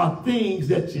are things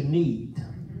that you need,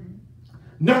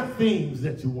 not things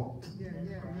that you want.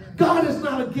 God is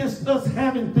not against us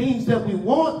having things that we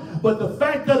want, but the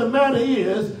fact of the matter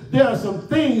is there are some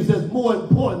things that's more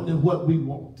important than what we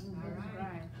want.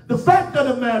 The fact of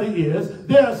the matter is,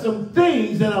 there are some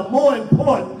things that are more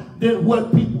important than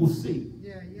what people see.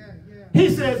 He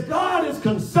says God is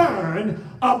concerned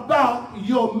about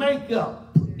your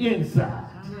makeup inside.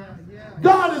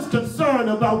 God is concerned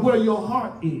about where your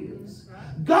heart is.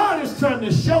 God is trying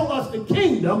to show us the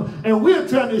kingdom, and we're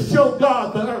trying to show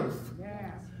God the earth.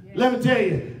 Let me tell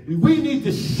you, we need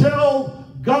to show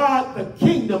God the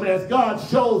kingdom as God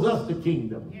shows us the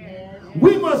kingdom.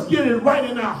 We must get it right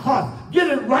in our heart, get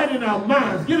it right in our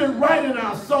minds, get it right in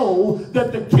our soul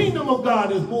that the kingdom of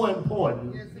God is more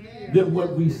important than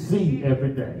what we see every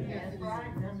day.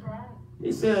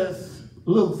 He says,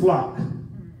 little flock,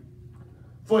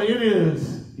 for it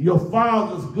is your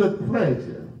Father's good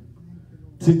pleasure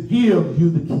to give you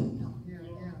the kingdom.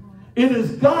 It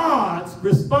is God's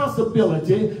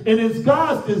responsibility, and it's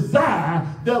God's desire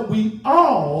that we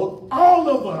all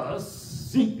of us,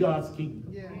 seek God's kingdom.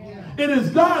 It is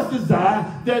God's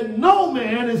desire that no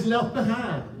man is left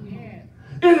behind.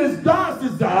 It is God's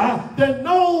desire that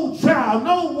no child,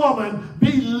 no woman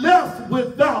be left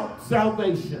without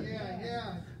salvation.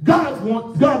 God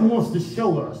wants to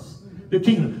show us the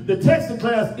kingdom. The text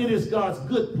declares it is God's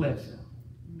good pleasure.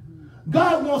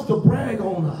 God wants to brag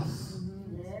on us.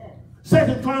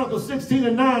 2 Chronicles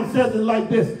 16:9 says it like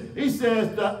this. He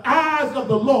says, the eyes of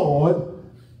the Lord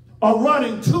are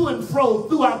running to and fro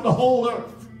throughout the whole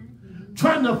earth,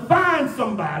 trying to find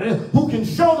somebody who can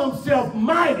show themselves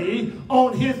mighty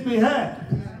on his behalf.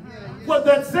 What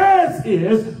that says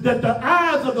is that the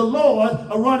eyes of the Lord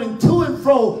are running to and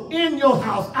fro in your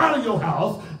house, out of your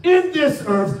house, in this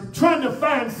earth, trying to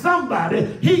find somebody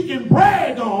he can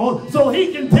brag on so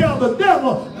he can tell the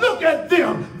devil, look at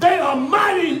them. They are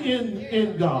mighty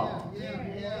in God.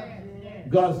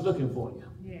 God's looking for you.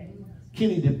 Can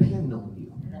he depend on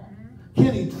you?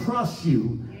 Can he trust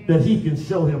you that he can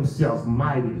show himself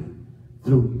mighty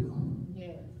through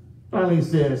you? Finally, he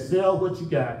says, sell what you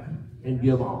got and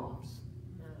give alms.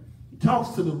 He talks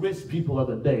to the rich people of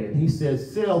the day, and he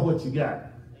says, sell what you got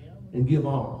and give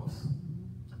alms.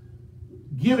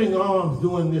 Giving alms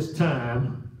during this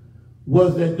time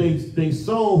was that they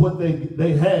sold what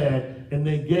they had and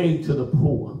they gave to the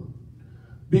poor,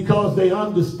 because they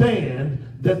understand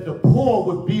that the poor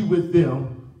would be with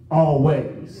them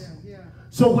always.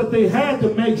 So what they had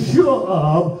to make sure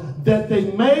of, that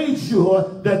they made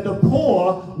sure that the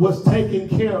poor was taken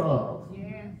care of.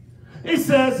 He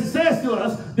says to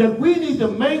us that we need to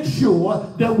make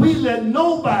sure that we let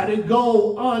nobody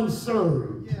go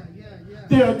unserved.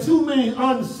 there are too many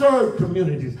unserved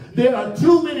communities. There are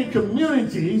too many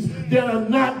communities that are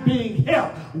not being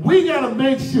helped. We got to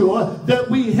make sure that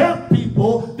we help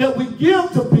people, that we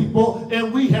give to people,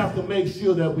 and we have to make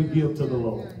sure that we give to the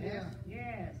Lord.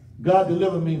 God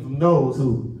deliver me from those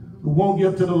who won't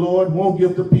give to the Lord, won't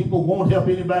give to people, won't help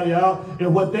anybody out.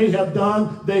 And what they have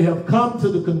done, they have come to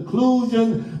the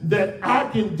conclusion that I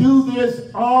can do this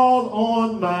all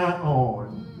on my own.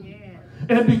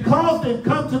 And because they've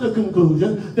come to the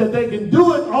conclusion that they can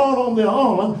do it all on their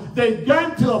own, they've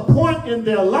gotten to a point in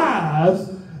their lives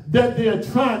that they're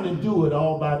trying to do it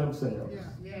all by themselves.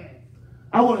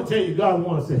 I want to tell you, God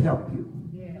wants to help you.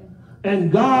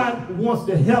 And God wants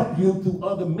to help you through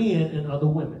other men and other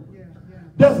women.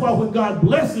 That's why when God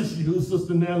blesses you,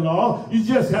 sister-in-law, you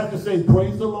just have to say,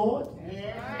 praise the Lord,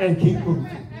 and keep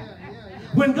moving.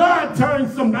 When God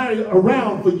turns somebody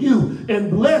around for you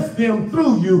and bless them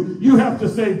through you, you have to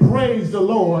say, praise the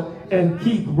Lord, and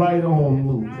keep right on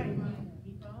moving.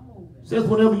 It says,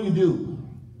 whatever you do,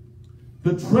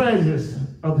 the treasures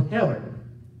of heaven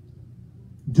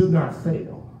do not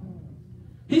fail.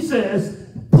 He says,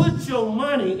 put your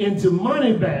money into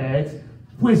money bags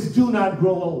which do not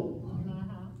grow old.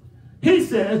 He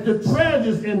says, the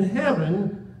treasures in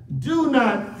heaven do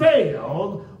not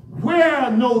fail, where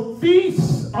no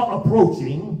thieves are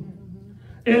approaching,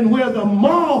 and where the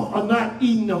moth are not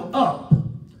eating them up,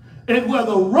 and where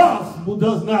the rust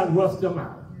does not rust them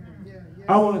out.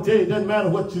 I want to tell you, it doesn't matter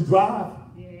what you drive,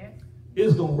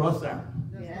 it's going to rust out.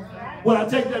 Well, I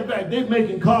take that back. They're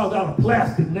making cars out of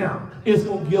plastic now. It's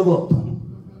going to give up.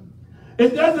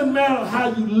 It doesn't matter how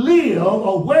you live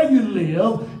or where you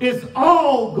live. It's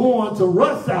all going to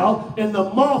rust out, and the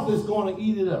moth is going to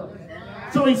eat it up.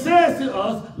 So he says to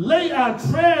us, lay our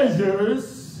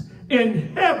treasures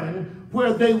in heaven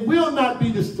where they will not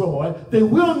be destroyed, they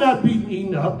will not be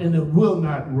eaten up, and it will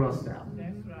not rust out.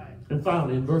 That's right. And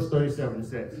finally, in verse 37, it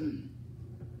says,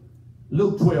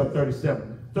 Luke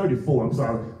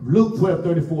 12:34, Luke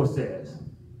 12:34 says,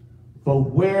 for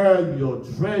where your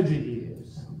treasure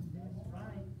is,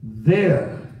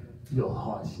 there your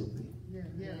heart should be.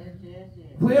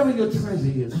 Wherever your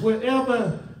treasure is,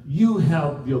 wherever you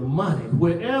have your money,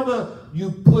 wherever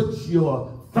you put your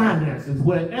finances,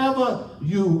 wherever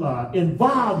you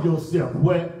involve yourself,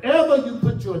 wherever you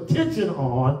put your attention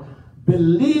on,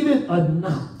 believe it or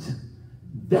not,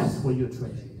 that's where your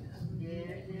treasure is.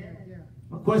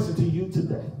 My question to you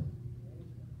today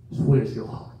is, where's your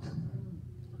heart?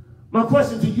 My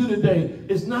question to you today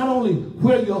is not only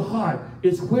where your heart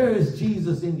is, where is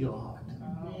Jesus in your heart?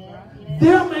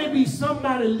 There may be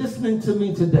somebody listening to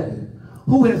me today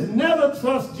who has never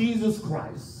trusted Jesus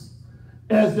Christ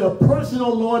as their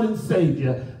personal Lord and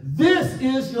Savior. This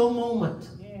is your moment.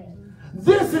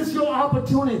 This is your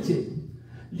opportunity.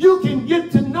 You can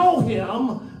get to know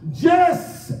him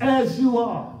just as you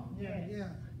are.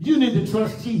 You need to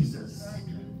trust Jesus.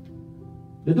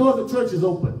 The door of the church is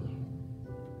open.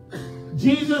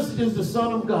 Jesus is the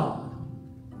Son of God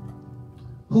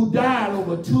who died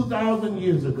over 2,000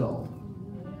 years ago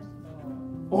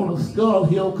on a skull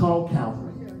hill called Calvary.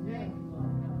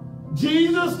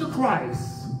 Jesus the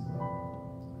Christ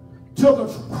took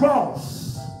a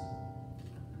cross,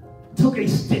 took a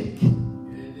stick,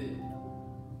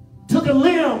 took a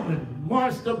limb and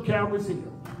marched up Calvary's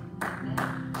hill.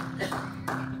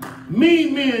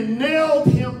 Mean men nailed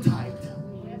him tight.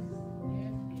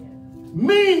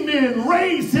 Mean men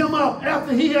raised him up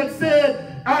after he had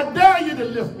said, I dare you to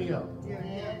lift me up.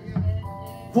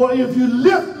 For if you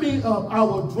lift me up, I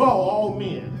will draw all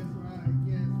men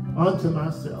unto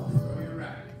myself.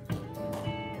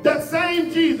 That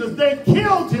same Jesus, they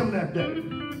killed him that day.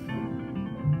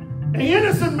 An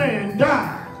innocent man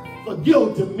died for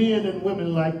guilty men and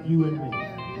women like you and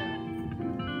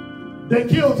me. They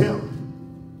killed him.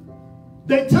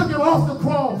 They took him off the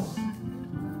cross,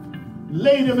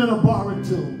 laid him in a borrowed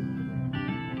tomb.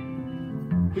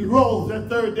 He rose that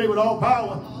third day with all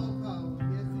power.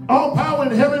 All power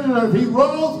in heaven and earth. He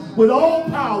rose with all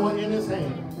power in his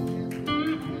hand.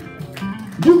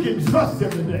 You can trust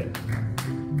him today.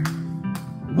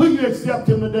 Will you accept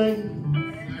him today?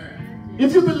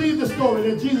 If you believe the story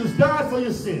that Jesus died for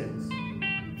your sins,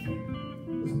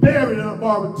 was buried in a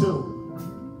borrowed tomb,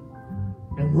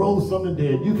 and rose from the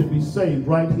dead, you can be saved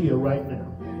right here, right now.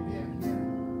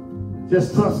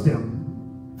 Just trust him.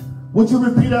 Would you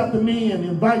repeat after me and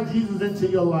invite Jesus into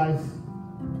your life?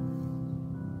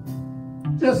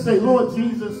 Just say, Lord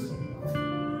Jesus,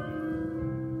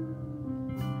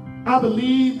 I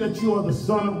believe that you are the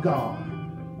Son of God.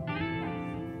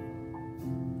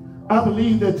 I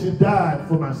believe that you died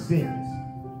for my sins.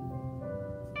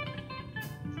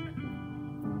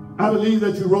 I believe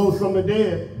that you rose from the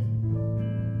dead.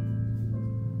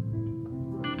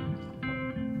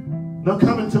 Now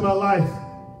come into my life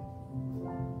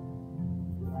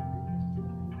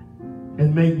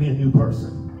and make me a new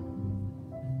person.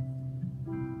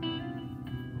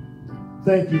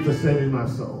 Thank you for saving my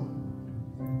soul.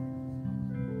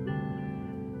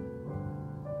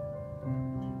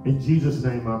 In Jesus'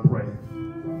 name I pray.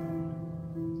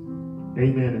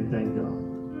 Amen and thank God.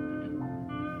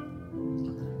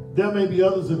 There may be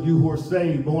others of you who are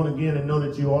saved, born again, and know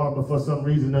that you are, but for some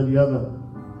reason or the other,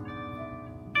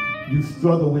 you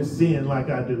struggle with sin like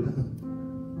I do.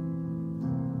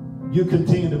 You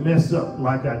continue to mess up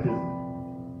like I do.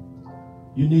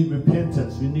 You need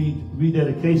repentance. You need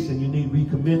rededication. You need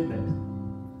recommitment.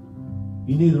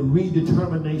 You need a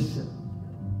redetermination.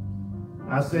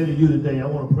 I say to you today, I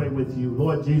want to pray with you.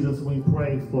 Lord Jesus, we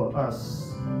pray for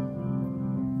us.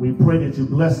 We pray that you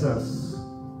bless us,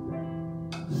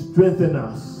 strengthen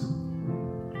us,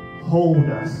 hold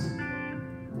us,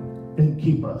 and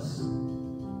keep us.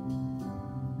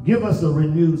 Give us a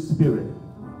renewed spirit.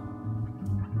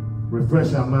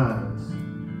 Refresh our minds.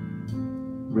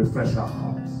 Refresh our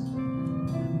hearts.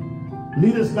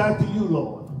 Lead us back to you,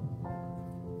 Lord,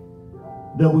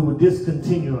 that we would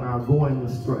discontinue our going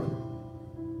astray.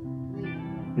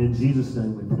 In Jesus'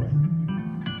 name we pray.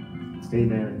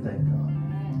 Amen and thank God.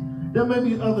 There may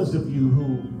be others of you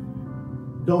who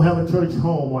don't have a church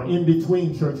home or in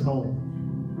between church home.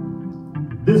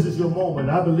 This is your moment.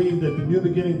 I believe that the New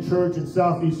Beginning Church in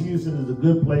Southeast Houston is a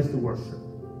good place to worship.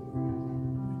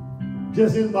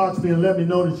 Just inbox me and let me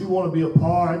know that you want to be a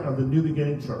part of the New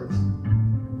Beginning Church.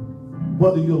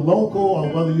 Whether you're local or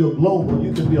whether you're global,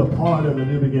 you can be a part of the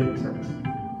New Beginning Church.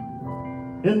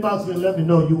 Inbox me and let me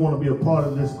know you want to be a part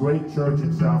of this great church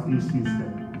in Southeast Houston.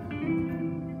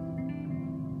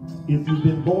 If you've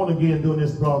been born again during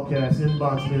this broadcast,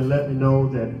 inbox me and let me know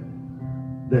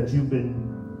that you've been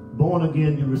born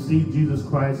again, you received Jesus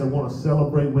Christ. I want to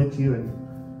celebrate with you and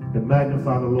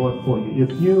magnify the Lord for you.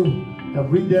 If you have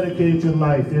rededicated your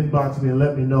life, inbox me and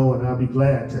let me know, and I'll be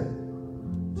glad to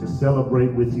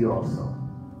celebrate with you also.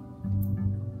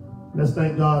 Let's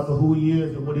thank God for who he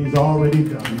is and what he's already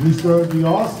done. We serve the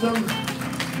awesome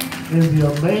and the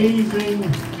amazing,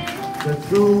 the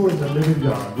true and the living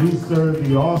God. We serve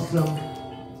the awesome,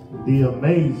 the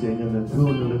amazing, and the true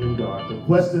and the living God. The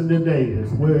question today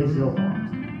is, where is your heart?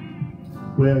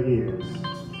 Where is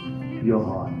your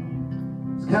heart?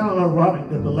 It's kind of ironic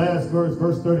that the last verse,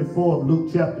 verse 34 of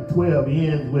Luke chapter 12,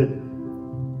 ends with,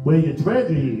 where your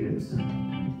treasure is,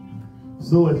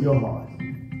 so is your heart.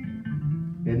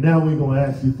 And now we're going to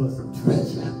ask you for some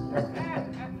treasure.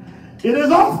 It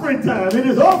is offering time. It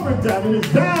is offering time. It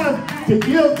is time to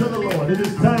give to the Lord. It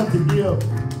is time to give.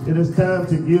 It is time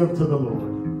to give to the Lord.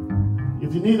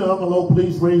 If you need an envelope,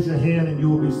 please raise your hand and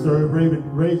you will be served.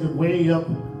 Raise it way up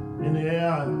in the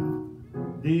air. And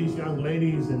these young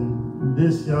ladies and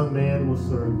this young man will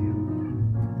serve you.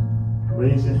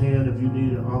 Raise your hand if you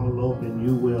need an envelope and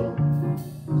you will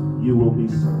be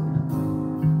served.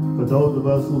 For those of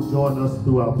us who've joined us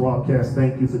through our broadcast,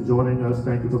 thank you for joining us.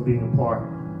 Thank you for being a part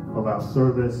of our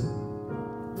service.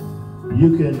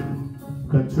 You can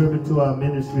contribute to our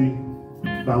ministry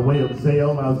by way of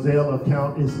Zelle. Our Zelle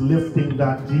account is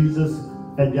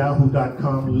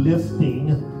lifting.jesus@yahoo.com.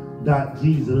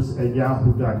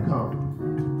 Lifting.jesus@yahoo.com.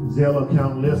 Zelle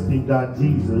account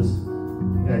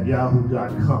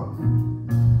lifting.jesus@yahoo.com.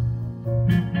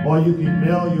 Or you can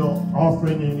mail your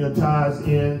offering and your tithes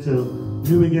in to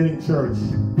New Beginning Church,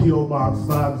 P.O. Box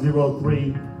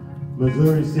 503,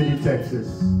 Missouri City,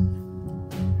 Texas.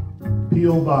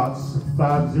 P.O. Box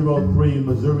 503,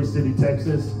 Missouri City,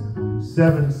 Texas,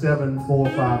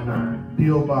 77459.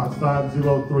 P.O. Box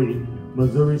 503,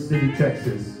 Missouri City,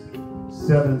 Texas,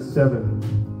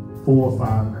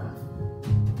 77459.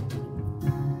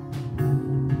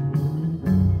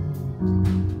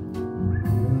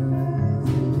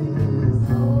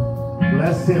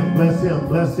 Bless him, bless him,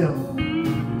 bless him.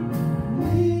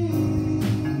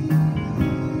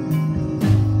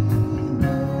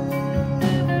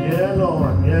 Yeah,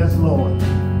 Lord, yes, Lord.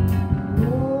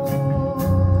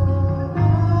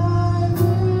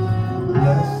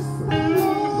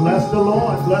 Bless the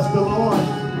Lord, bless the Lord.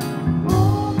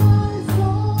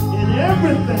 In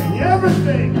everything,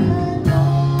 everything.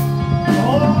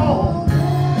 Oh.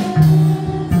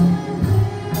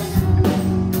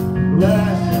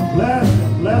 Bless him, bless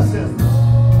him, bless him.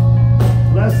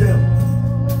 Bless him.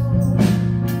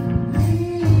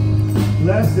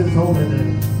 Bless his holy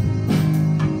name.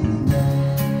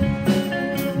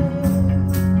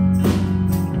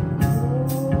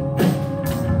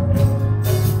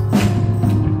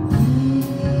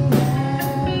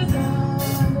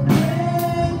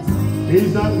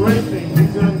 He's done great things.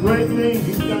 He's done great things.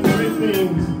 He's done great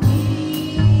things.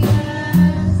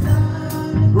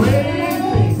 Great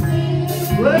things.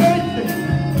 Great things.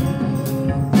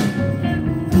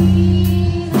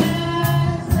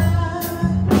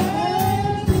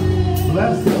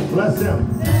 Bless him. Bless him.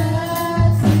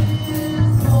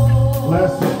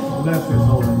 Bless him. Bless his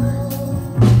holy name.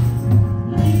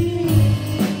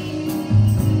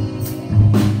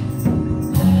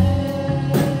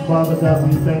 Father God,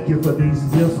 we thank you for these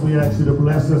gifts. We ask you to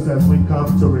bless us as we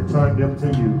come to return them to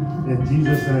you. In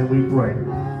Jesus' name we pray.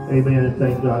 Amen and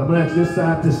thank God. I'm going to ask this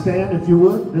side to stand, if you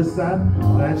would. This side. I'm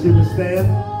going to ask you to stand.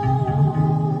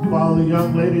 Follow the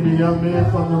young lady, the young man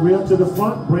from the rear to the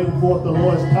front. Bring forth the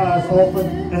Lord's tithes, offering,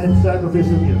 and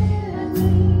sacrificial gifts.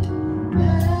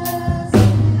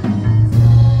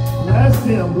 Bless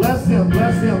him, bless him,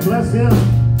 bless him, bless him.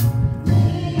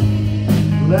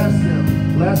 Bless him,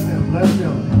 bless him, bless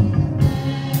him.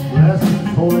 Bless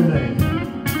his holy name.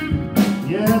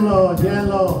 Yeah, Lord, yeah,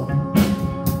 Lord.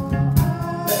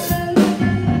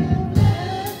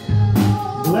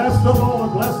 Bless the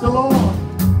Lord, bless the Lord.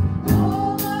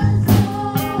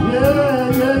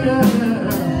 Yeah, yeah, yeah, yeah.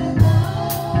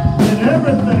 And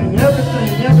everything,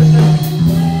 everything, everything.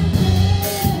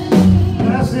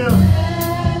 Bless him.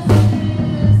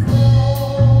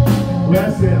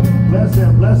 Bless him, bless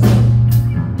him, bless him.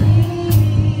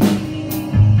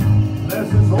 Bless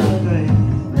his holy name.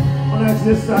 I'm going to ask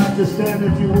this side to stand,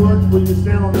 if you would. Will you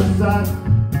stand on this side?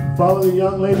 Follow the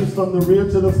young ladies from the rear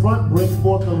to the front. Bring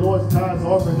forth the Lord's tithes,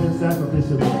 offering, and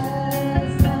sacrificial gifts.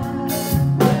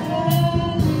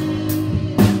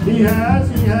 He has,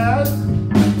 he has.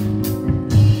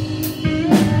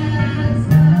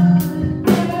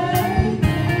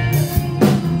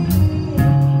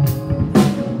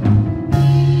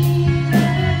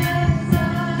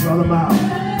 Brother Miles.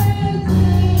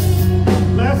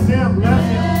 Bless him, bless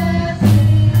him.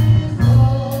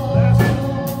 Bless him.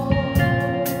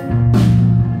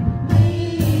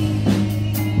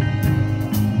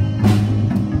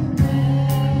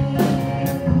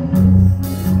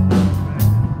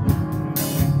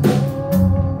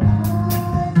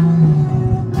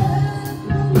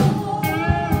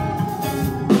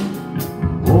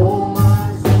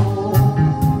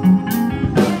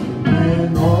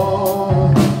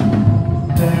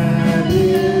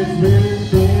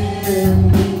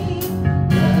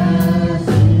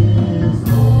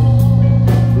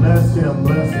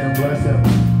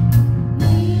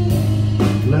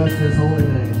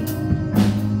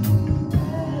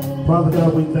 Father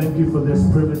God, we thank you for this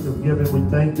privilege of giving. We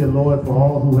thank you, Lord, for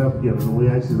all who have given. We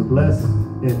ask you to bless.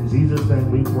 In Jesus'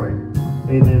 name we pray.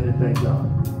 Amen and thank God.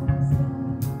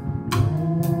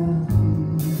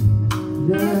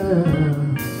 Yeah.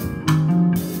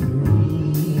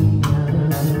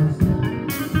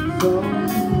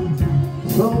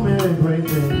 So many great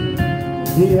things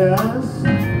he has.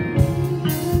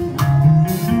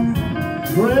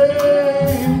 Great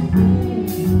things.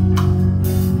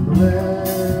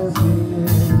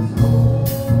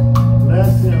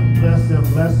 Bless him, bless him,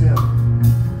 bless him.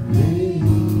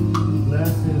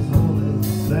 Bless his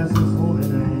holy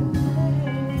name.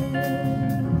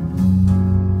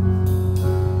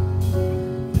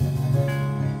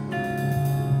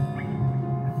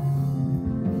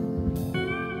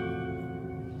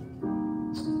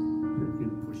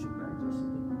 Push it back just a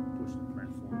little. Push the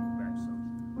platform back some.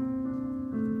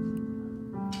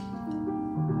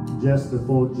 Just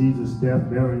before Jesus' death,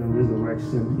 burial, and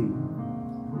resurrection,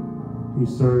 he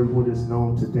served what is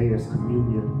known today as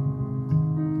communion.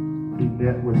 He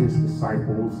met with his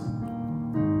disciples,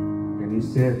 and he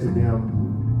said to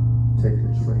them, take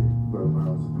the tray, Brother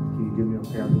Miles. Can you give me a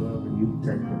pair of love, and you can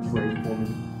take the tray for me?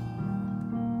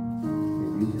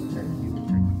 And you can take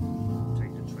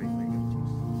Take the tray, name of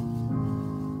Jesus.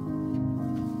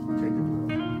 it,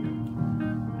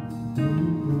 Lord.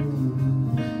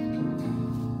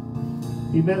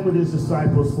 He met with his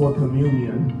disciples for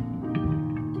communion.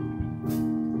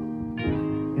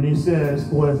 And he says,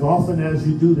 for as often as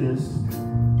you do this,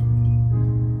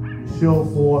 show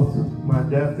forth my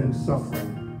death and suffering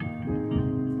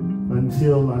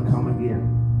until I come again.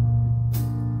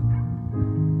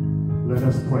 Let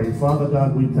us pray. Father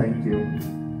God, we thank you.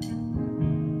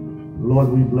 Lord,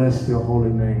 we bless your holy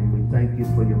name. We thank you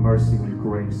for your mercy and your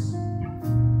grace.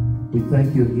 We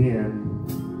thank you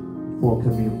again for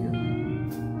communion.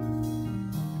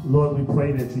 Lord, we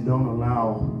pray that you don't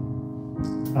allow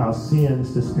our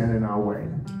sins to stand in our way.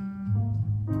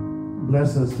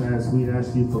 Bless us as we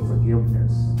ask you for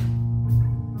forgiveness.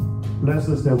 Bless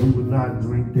us that we would not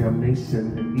drink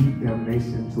damnation and eat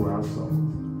damnation to our souls.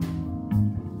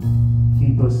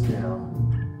 Keep us down.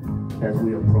 as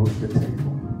we approach the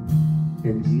table.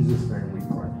 In Jesus' name we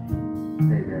pray.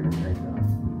 Amen and thank God.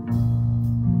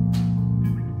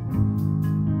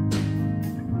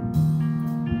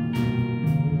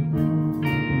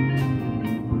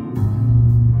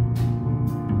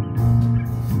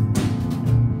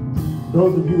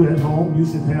 Those of you at home, you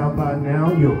should have by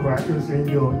now your crackers and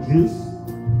your juice.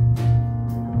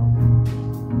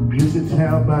 You should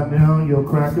have by now your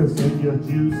crackers and your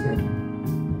juice, and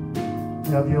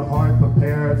have your heart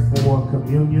prepared for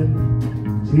communion.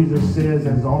 Jesus says,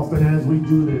 as often as we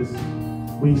do this,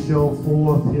 we show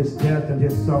forth his death and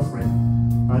his suffering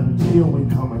until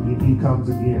he comes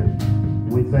again.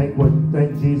 We thank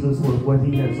Jesus for what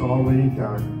he has already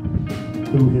done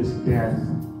through his death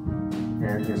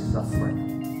and his suffering.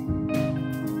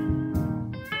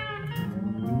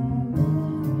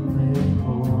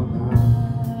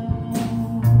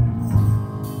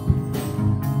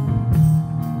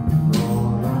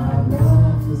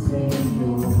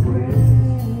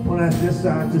 When I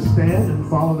decide to stand and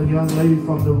follow the young lady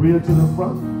from the rear to the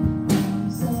front,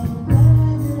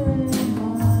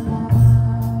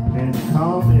 and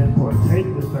come and partake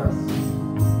with us.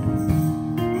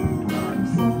 I'm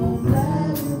so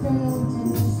glad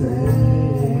to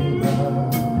save us.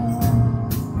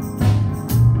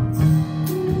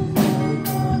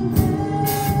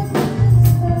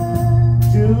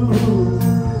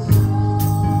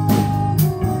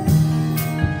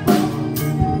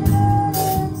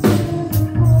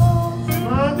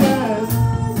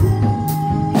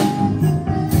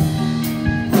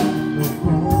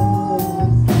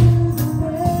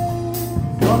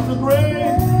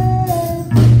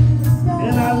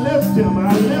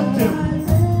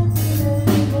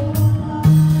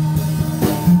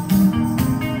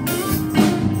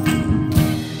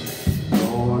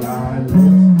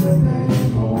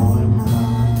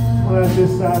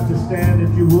 Decide to stand,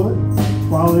 if you would,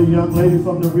 follow the young lady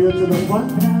from the rear to the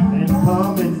front, and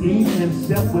come and eat and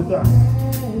sip with us.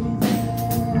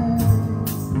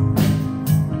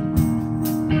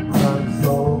 I'm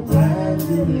so glad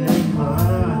you're in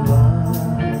my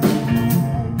life.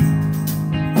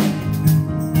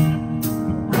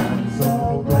 I'm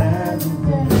so glad you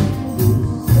came to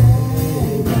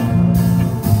save us.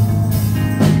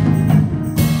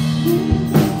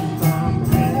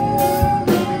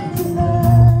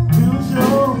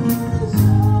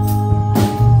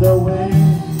 The way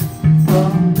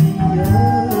from the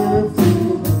earth to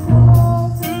the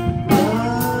cross,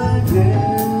 my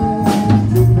death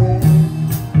to pay.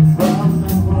 From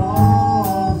the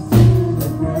cross to the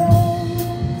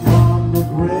grave, from the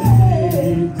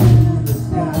grave to the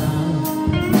sky.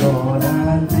 Lord, I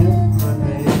lift my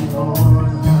name on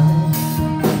high.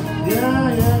 Yeah,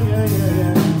 yeah, yeah, yeah,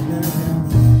 yeah.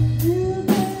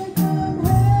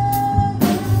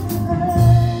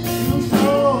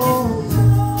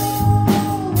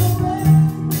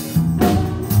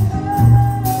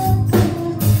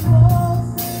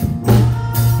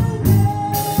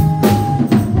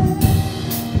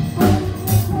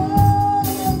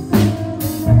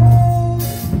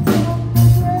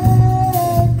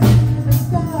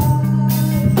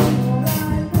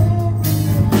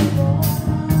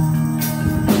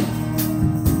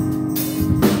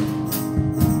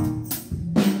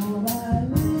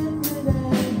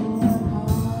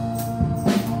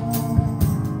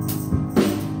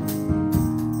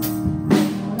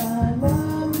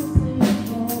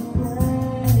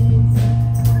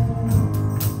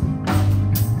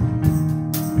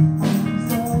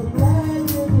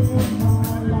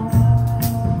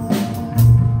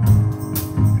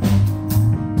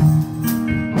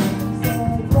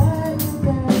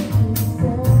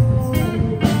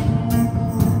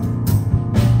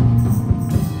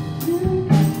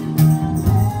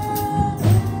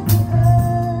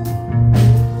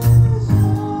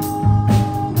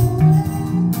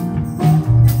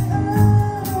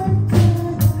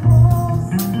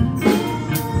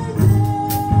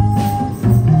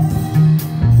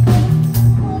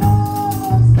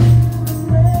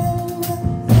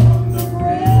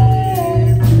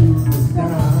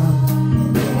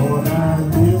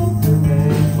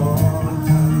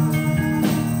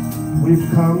 We've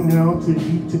come now to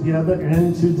eat together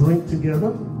and to drink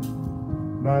together.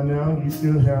 By now you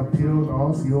should have peeled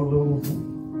off your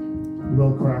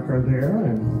little cracker there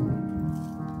and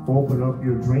open up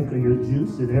your drink or your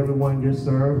juice. Did everyone get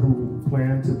served who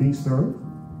planned to be served?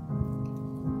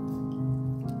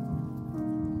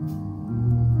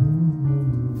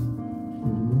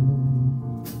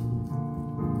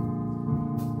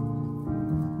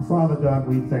 Father God,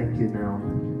 we thank you now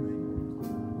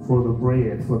for the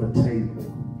bread, for the table,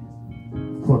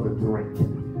 for the drink.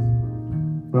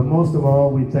 But most of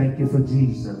all, we thank you for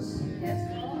Jesus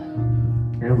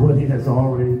and what he has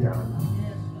already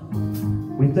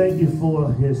done. We thank you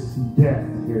for his death,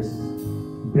 his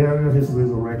burial, his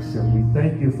resurrection. We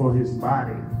thank you for his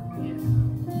body,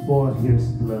 for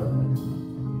his blood.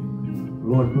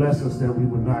 Lord, bless us that we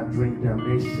will not drink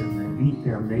damnation and eat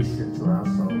damnation to our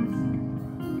souls.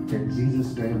 In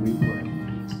Jesus' name we pray.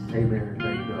 Amen and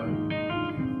thank God.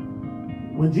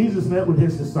 When Jesus met with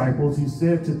his disciples, he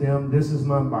said to them, "This is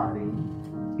my body.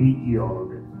 Eat ye all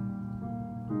of it."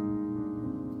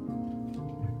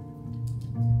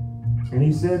 And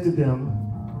he said to them,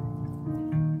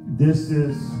 "This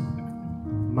is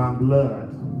my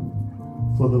blood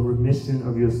for the remission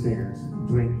of your sins.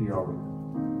 Drink ye all of it."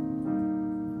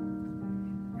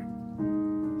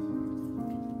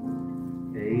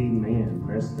 Amen.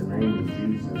 Bless the name of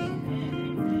Jesus.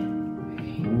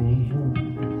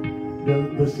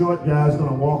 The short guy is going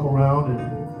to walk around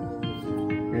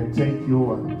and take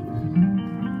your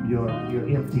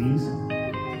empties.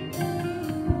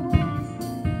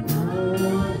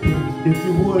 If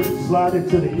you would, slide it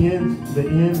to the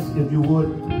ends, if you would,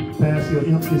 pass your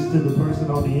empties to the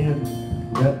person on the end.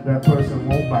 That person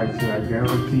won't bite you, I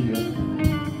guarantee you.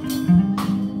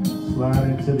 Slide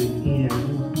it to the end,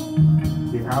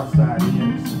 the outside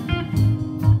ends.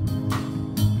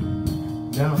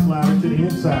 Now slide it to the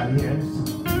inside ends.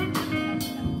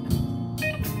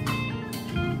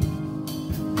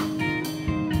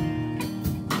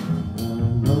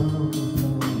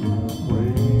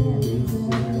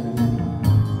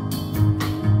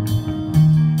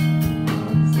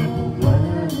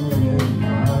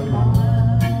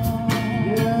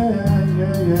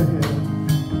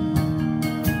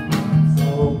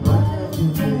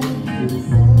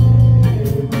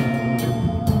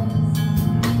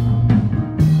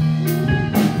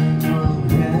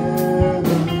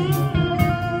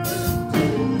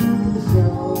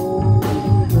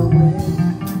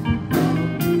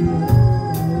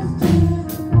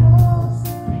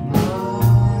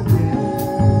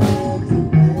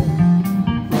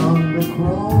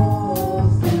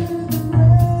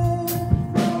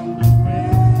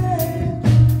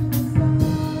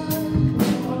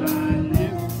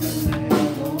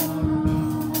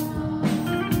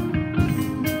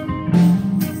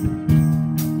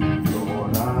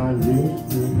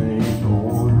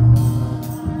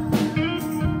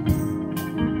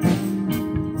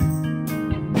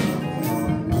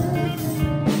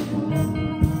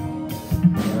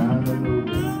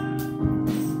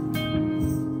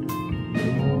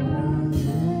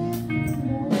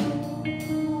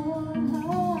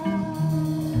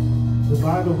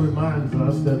 Reminds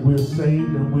us that we're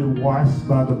saved and we're washed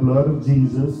by the blood of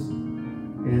Jesus.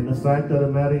 And the fact of the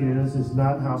matter is, it's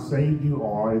not how saved you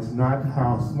are, it's not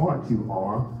how smart you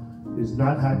are, it's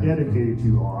not how dedicated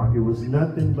you are. It was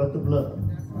nothing but the blood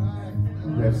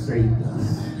that saved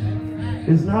us.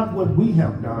 It's not what we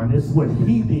have done, it's what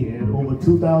he did over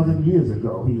 2,000 years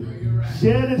ago. He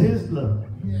shedded his blood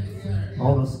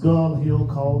on a skull hill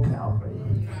called Calvary.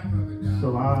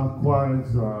 So our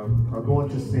choirs are going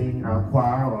to sing, our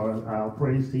choir or our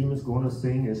praise team is going to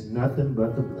sing, "It's nothing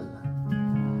but the blood."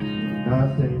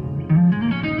 Nothing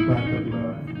but the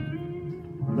blood.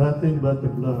 Nothing but the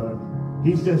blood.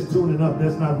 He's just tuning up.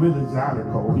 That's not really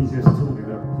Zydeco. He's just tuning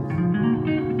up.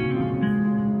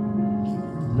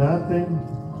 Nothing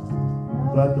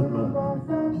but the blood.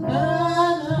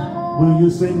 Will you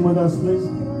sing with us, please?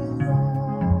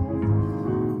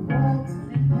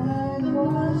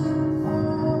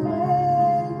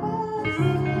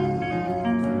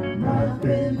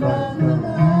 Nothing but the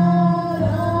blood.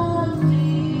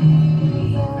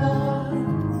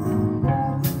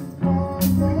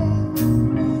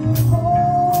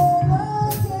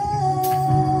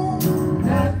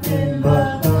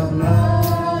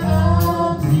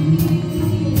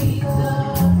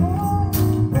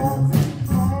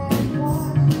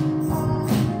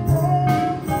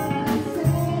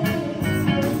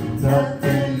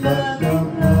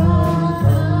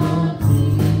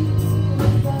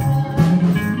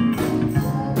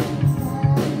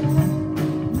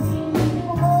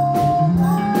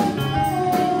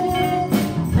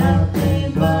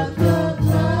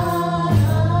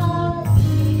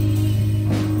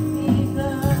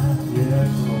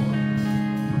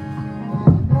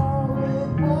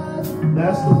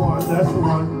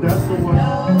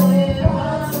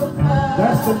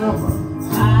 That's the number.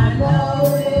 I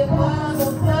know it was a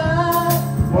flood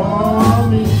for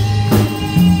me.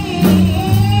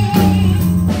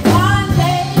 One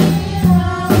day I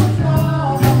was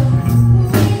lost,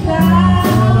 he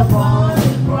died upon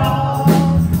the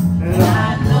cross, and I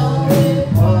know it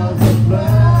was a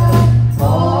flood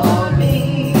for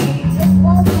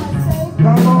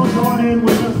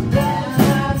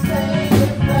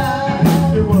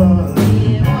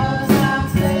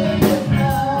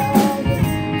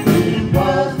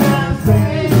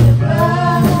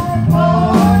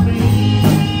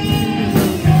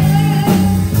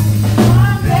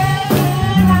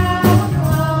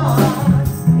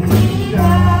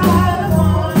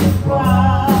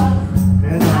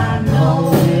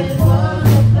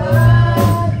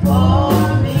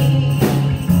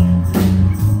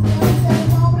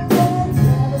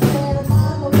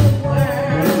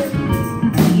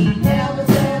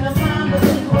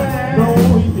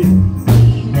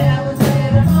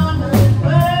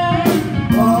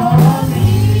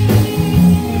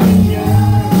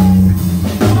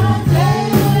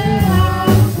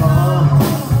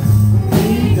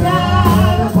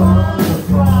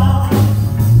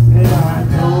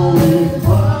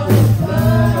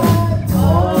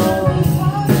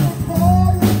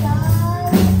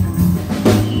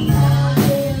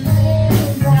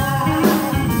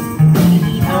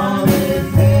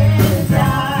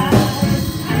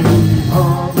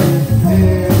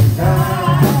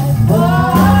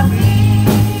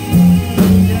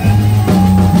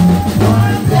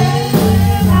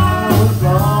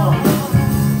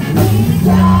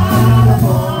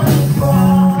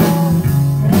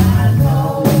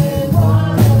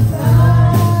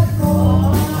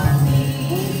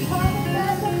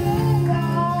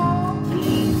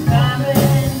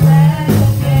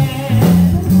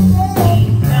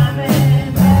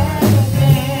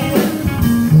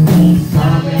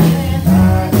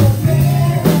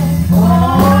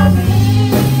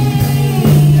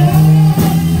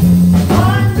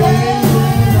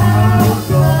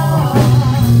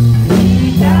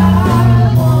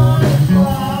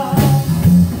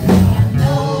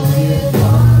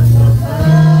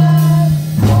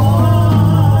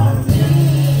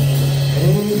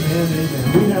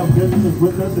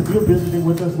you're visiting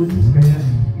with us, would you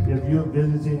stand? If you're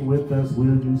visiting with us, will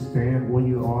you stand where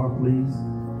you are, please?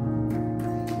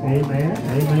 Amen,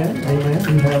 amen,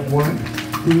 amen. We have 1,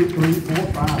 2, 3, 4,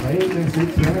 5, amen,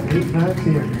 6, 7, 8, 9,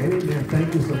 10. Amen.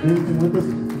 Thank you for visiting with us.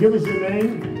 Give us your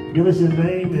name. Give us your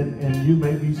name, and you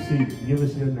may be seated. Give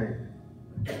us your name.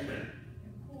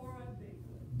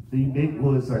 The big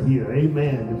woods are here.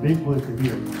 Amen. The big woods are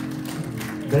here.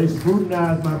 They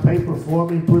scrutinized my paper for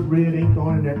me, put red ink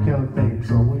on it, that kind of thing.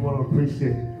 So we want to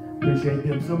appreciate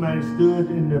them. Somebody stood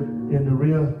in the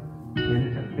rear,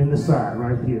 in the side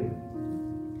right here.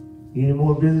 Any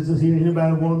more visitors here?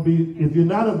 Anybody want to be? If you're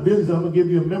not a visitor, I'm gonna give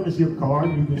you a membership card.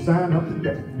 You can sign up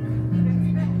today.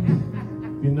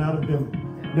 If you're not a member.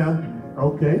 Now,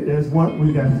 okay, there's one.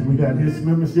 We got his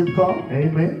membership card.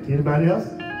 Amen. Anybody else?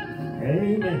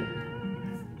 Amen.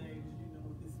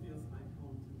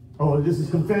 Oh, this is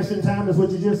confession time, is what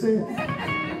you just said?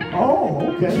 Oh,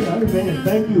 okay. Amen.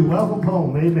 Thank you. Welcome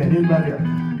home. Amen. Anybody else?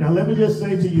 Now, let me just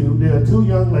say to you, there are 2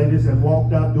 young ladies that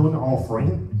walked out doing the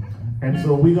offering. And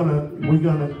so we're gonna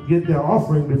get their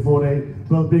offering before they,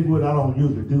 well, Bigwood, I don't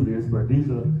usually do this, but these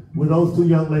are, with those 2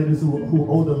 young ladies who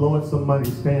owe the Lord some money,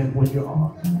 stand where you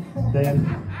are. Then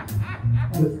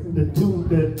the 2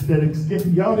 that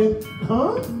y'all did,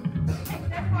 huh?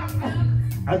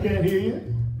 I can't hear you.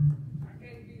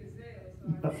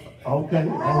 Okay,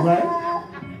 all right.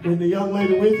 And the young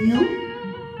lady with you?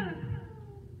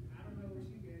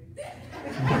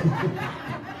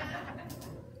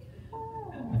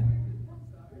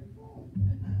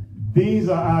 These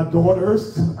are our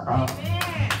daughters. Our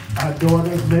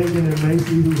daughters, Megan and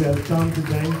Macy, who have come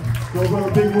today. So,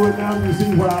 Brother Bigwood, now you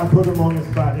see why I put them on the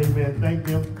spot. Amen. Thank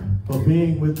them for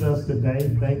being with us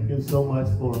today. Thank you so much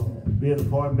for being a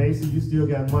part. Macy, you still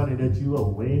got money that you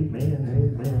owe.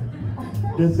 Amen. Amen.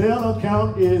 The Zelle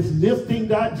account is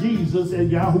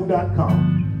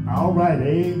lifting.jesus@yahoo.com. All right.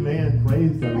 Amen.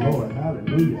 Praise the Lord.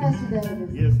 Hallelujah. Pastor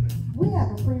Davis. Yes, ma'am. We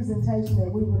have a presentation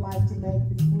that we would like to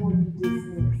make before you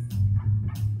dismiss.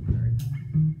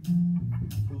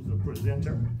 Who's the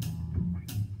presenter?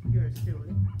 You're a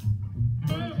student.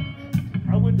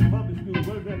 I went to public school. What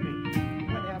does that mean?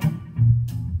 Whatever.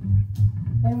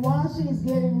 And while she's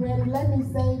getting ready, let me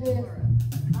say this.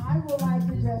 I would like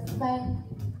to just thank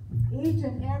each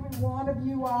and every one of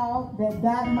you all that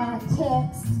got my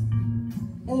text.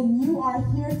 And you are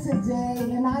here today.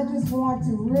 And I just want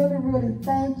to really, really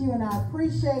thank you. And I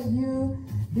appreciate you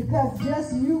because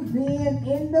just you being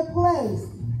in the place.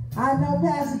 I know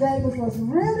Pastor Davis was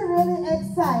really, really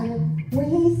excited when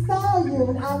he saw you.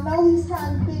 And I know he's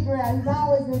trying to figure out, he's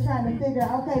always been trying to figure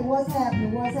out, okay, what's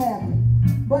happening?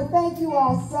 But thank you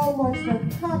all so much for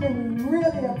coming. We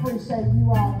really appreciate you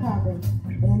all coming.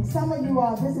 And some of you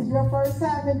all, this is your first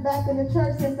time back in the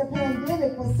church since the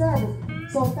pandemic for service.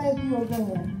 So thank you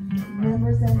again,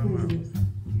 members and visitors.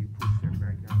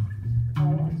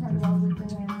 I'll turn it over to the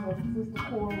hands of Sister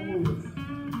Cora Woods.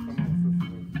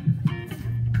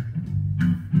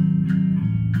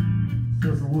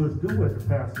 Sister Woods, do what the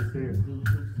pastor said.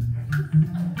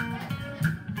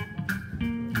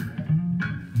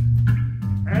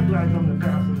 Act like I'm the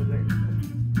pastor today.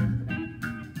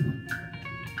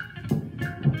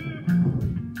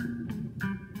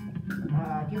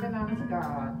 Giving honor to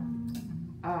God.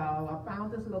 I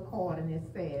found this little card and it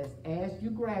says, as you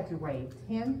graduate,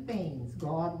 10 things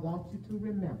God wants you to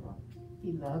remember.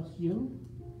 He loves you.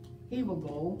 He will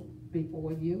go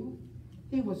before you.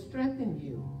 He will strengthen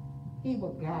you. He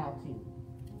will guide you.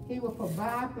 He will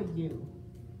provide for you.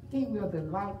 He will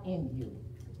delight in you.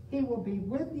 He will be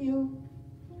with you.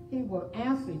 He will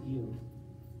answer you.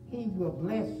 He will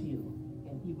bless you.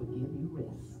 And he will give you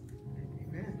rest.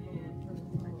 Amen.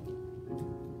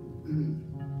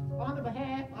 On the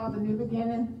behalf of the New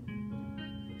Beginning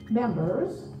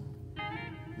members,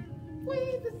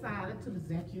 we decided to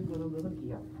present you with a little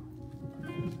gift.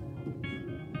 Thank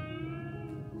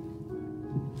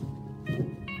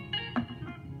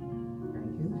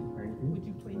you. Would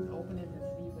you please open it and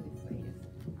see what it says?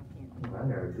 I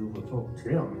gotta do what folks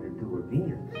tell me to do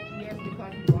again. Yes,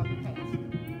 because you are the pastor.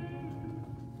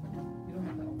 You don't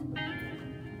have to open it.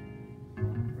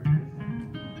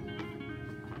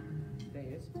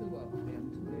 There's 2 of them,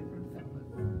 2 different colors.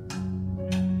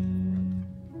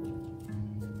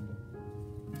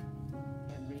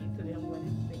 And read to them what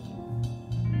it says.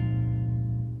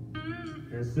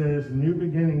 It says New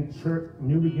Beginning Church,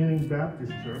 New Beginning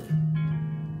Baptist Church,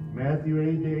 Matthew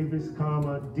A. Davis,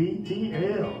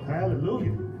 DTL.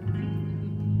 Hallelujah.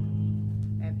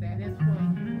 And that is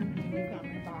when you come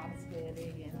to Bible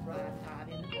study and ride out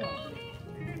in the public.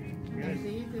 Yes. And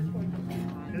these is for you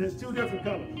And it's 2 different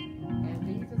colors. and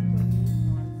these is for you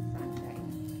on Sunday.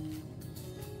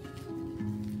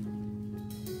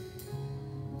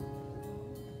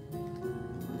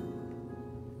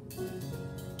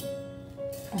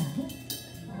 And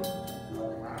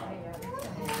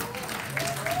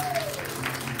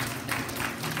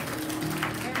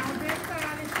on this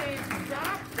side it says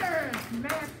Dr.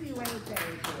 Matthew A.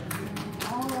 Davis.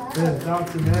 All right. Yes,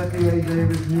 Dr. Matthew A.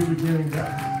 Davis, New Beginning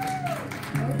Doctor.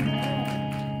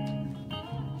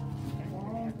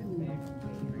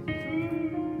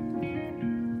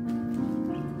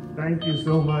 Thank you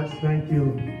so much. Thank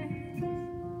you.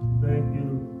 Thank you.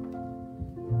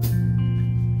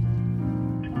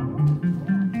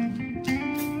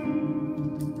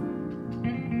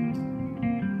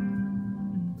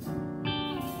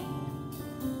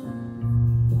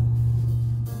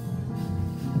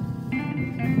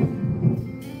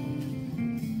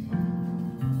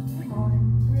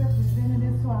 We're presenting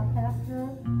this to our pastor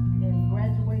and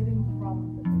graduating from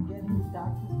getting his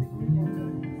doctor's degree.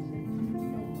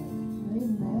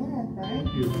 Amen. Thank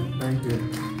you. Thank you.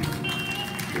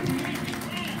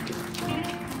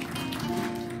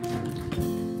 If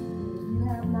you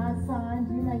have not signed,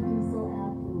 you may do so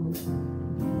afterwards.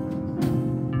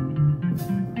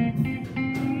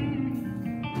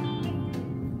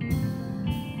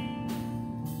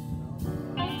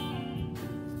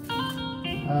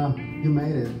 You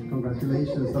made it.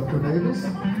 Congratulations, Dr. Davis.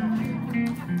 And,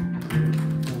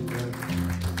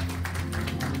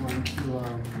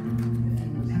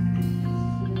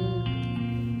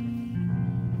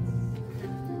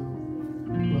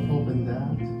 I want to open that,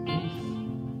 please.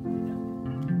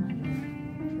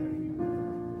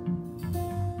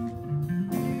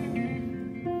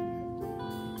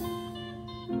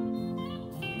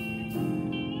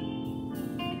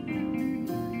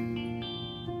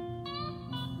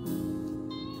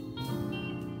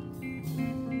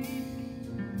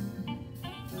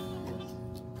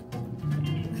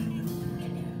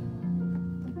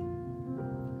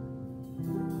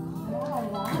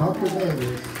 Dr.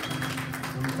 Davis,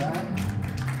 come back,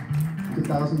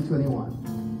 2021.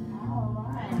 All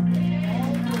right.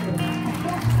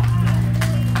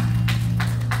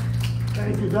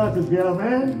 Thank you, Dr. Gale,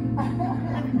 man.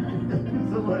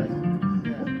 So much.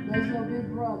 That's your big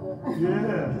brother.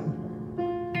 Yeah.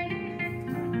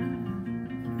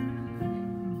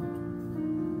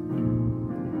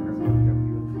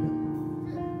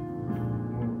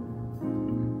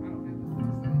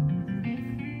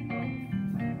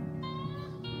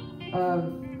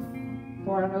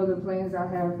 For I know the plans I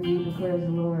have for you, declares the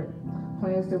Lord.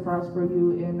 Plans to prosper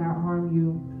you and not harm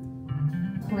you.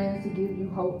 Plans to give you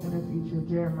hope in the future.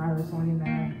 Jeremiah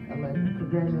 29:11.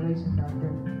 Congratulations,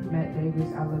 Dr. Matt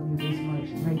Davis. I love you this much.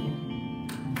 Megan.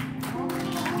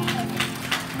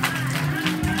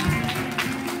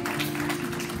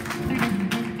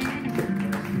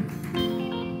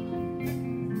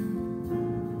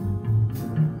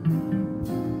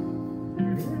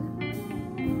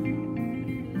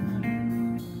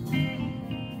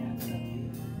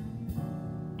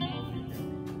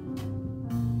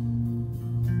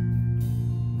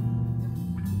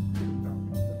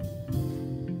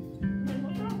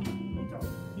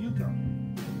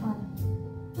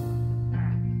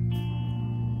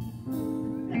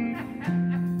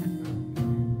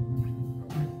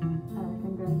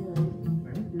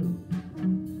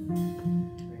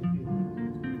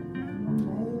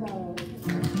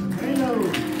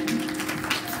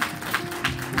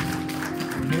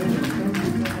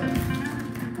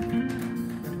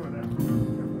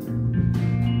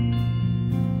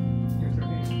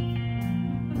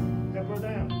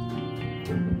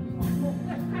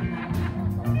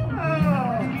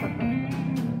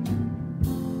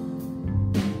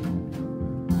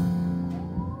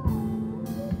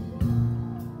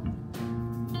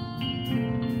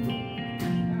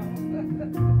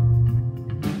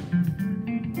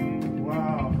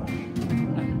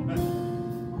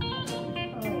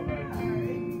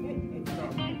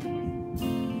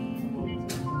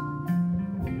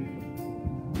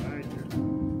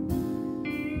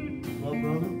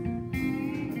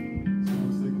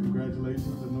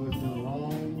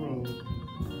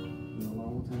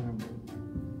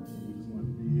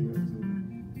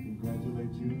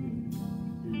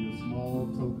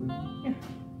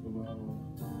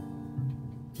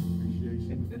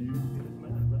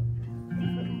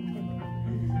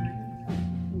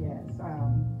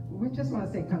 Just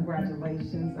want to say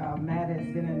congratulations. Matt has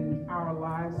been in our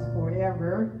lives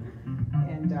forever,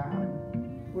 and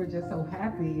we're just so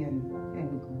happy and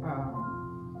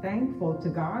thankful to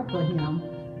God for him.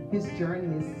 His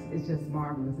journey is just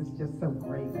marvelous. It's just so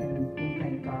great, and we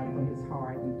thank God for his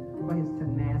heart and for his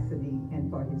tenacity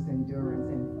and for his endurance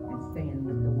and staying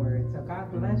with the word. So God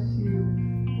bless you.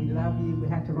 We love you. We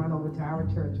had to run over to our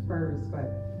church first, but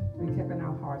for keeping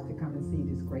our hearts to come and see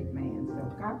this great man. So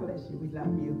God bless you. We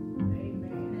love you. Amen.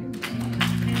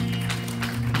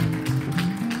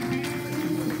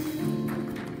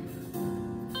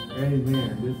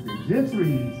 Amen. This is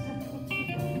Gentry's.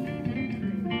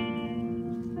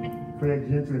 Craig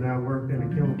Gentry and I worked in a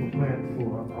chemical plant for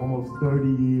almost 30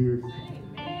 years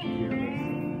together.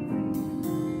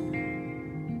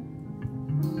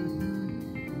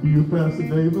 To you, Pastor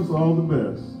Davis, all the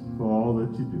best for all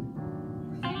that you do.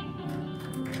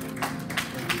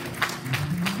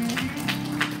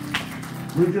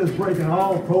 We're just breaking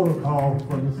all protocol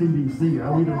from the CDC.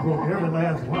 We done broke every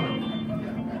last one of them.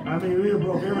 I mean, we done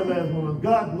broke every last one of them.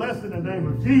 God bless in the name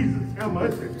of Jesus. Have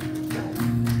mercy.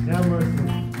 Have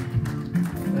mercy.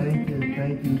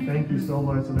 Thank you so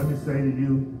much. And let me say to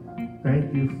you,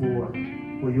 thank you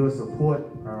for your support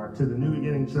to the New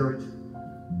Beginning Church,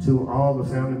 to all the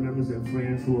family members and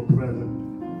friends who are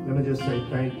present. Let me just say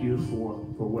thank you for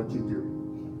what you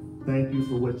do. Thank you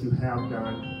for what you have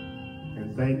done.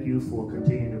 And thank you for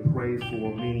continuing to pray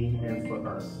for me and for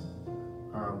us.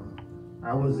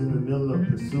 I was in the middle of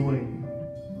pursuing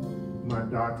my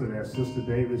doctorate as Sister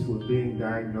Davis was being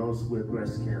diagnosed with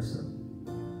breast cancer.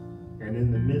 And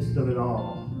in the midst of it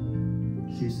all,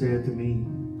 she said to me,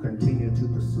 continue to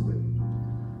pursue it.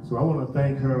 So I want to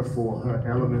thank her for her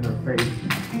element of faith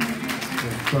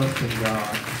and trust in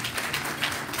God.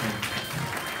 And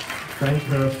thank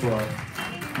her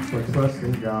for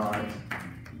trusting God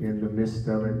in the midst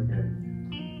of it.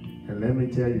 And let me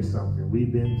tell you something,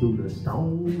 we've been through the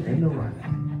storm and the rain.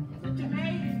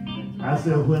 I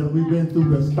said, when we've been through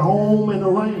the storm and the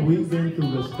rain, we've been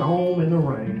through the storm and the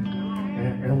rain.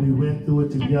 And we went through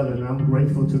it together, and I'm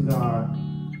grateful to God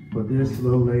for this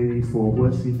little lady, for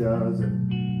what she does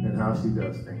and how she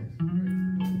does things.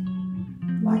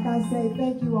 Like I say,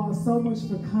 thank you all so much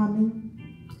for coming.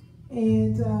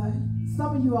 And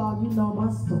some of you all, you know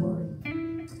my story.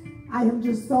 I am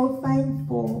just so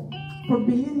thankful for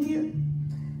being here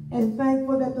and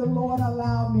thankful that the Lord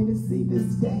allowed me to see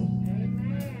this day.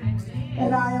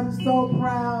 And I am so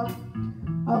proud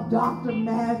of Dr.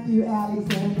 Matthew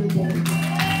Alexander Davis.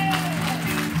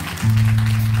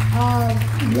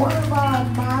 One of our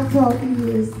motto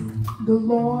is, the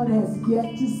Lord has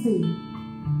yet to see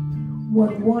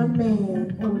what one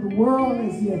man, or the world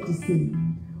has yet to see,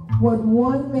 what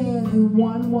one man and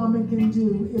one woman can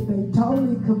do if they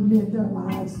totally commit their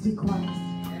lives to Christ.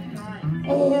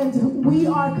 And we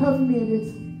are committed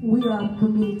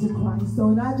to Christ. So,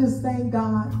 and I just thank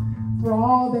God for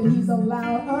all that he's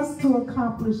allowed us to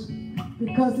accomplish,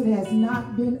 because it has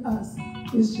not been us.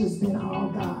 It's just been all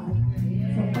God.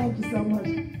 So thank you so much,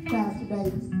 Pastor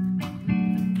Davis.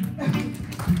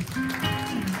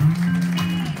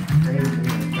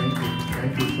 Amen.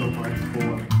 Thank you so much for,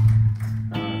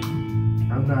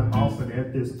 I'm not often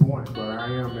at this point, but I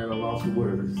am at a loss of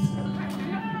words.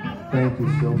 Thank you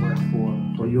so much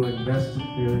for your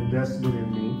investment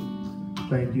in me.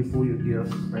 Thank you for your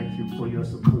gifts. Thank you for your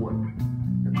support.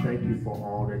 And thank you for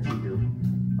all that you do.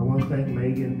 I want to thank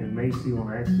Megan and Macy. I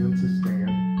want to ask them to stand.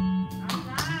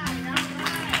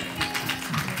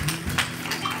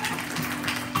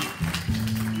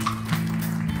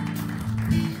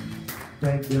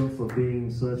 Thank them for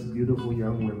being such beautiful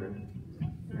young women.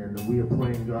 And we are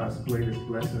praying God's greatest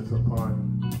blessings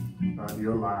upon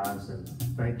your lives. And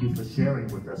thank you for sharing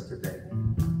with us today,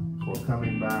 for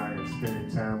coming by and spending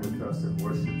time with us in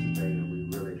worship today, and we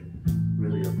really,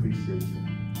 really appreciate you.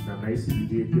 Now, Macy, you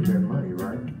did give that money,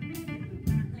 right?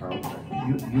 Okay.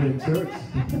 You in church?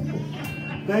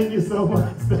 Thank you so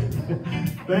much.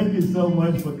 Thank you so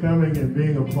much for coming and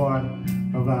being a part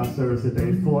of our service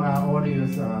today. For our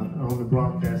audience on the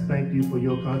broadcast, thank you for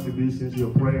your contributions,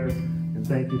 your prayers, and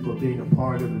thank you for being a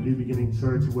part of the New Beginning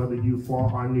Church, whether you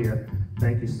far or near.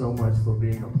 Thank you so much for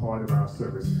being a part of our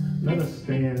service. Let us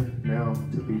stand now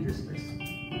to be dismissed.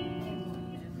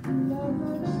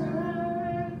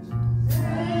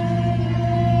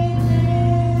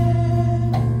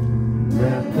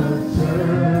 Let the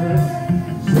church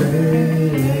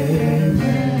say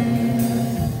amen.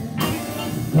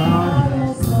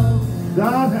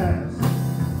 God has.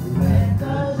 Let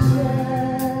the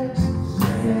church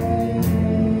say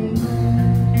amen.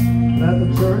 Let the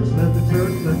church. Let the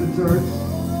church. Let the church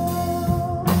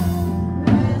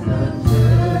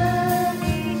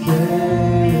say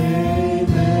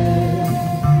amen.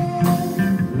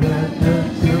 Let the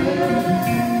church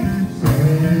say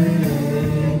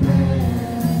amen.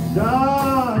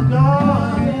 God,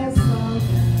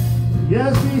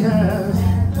 yes, he has.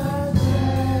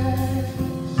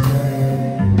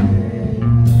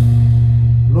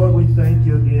 Lord, we thank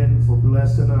you again for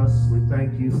blessing us. We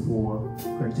thank you you for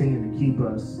continuing to keep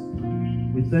us.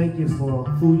 We thank you for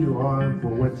who you are and for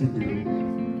what you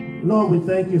do. Lord, we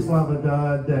thank you, Father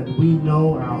God, that we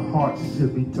know our hearts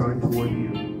should be turned toward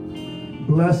you.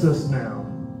 Bless us now.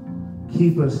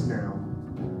 Keep us now.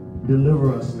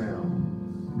 Deliver us now.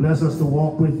 Bless us to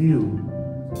walk with you.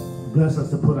 Bless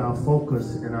us to put our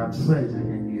focus and our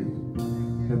treasure in you.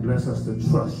 And bless us to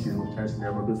trust you as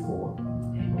never before.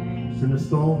 It's in the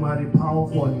strong, mighty,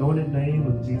 powerful, anointed name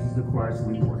of Jesus the Christ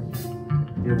we pray.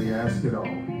 And we ask it all.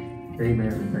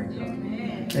 Amen and thank God.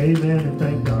 Amen and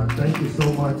thank God. Thank you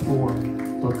so much for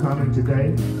coming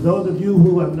today. Those of you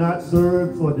who have not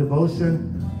served for devotion,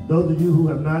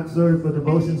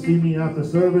 see me after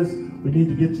service. We need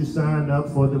to get you signed up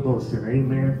for devotion.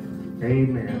 Amen.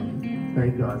 Amen.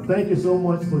 Thank God. Thank you so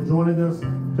much for joining us.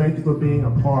 Thank you for being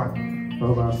a part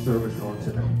of our service on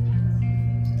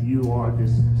today. You are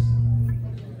dismissed.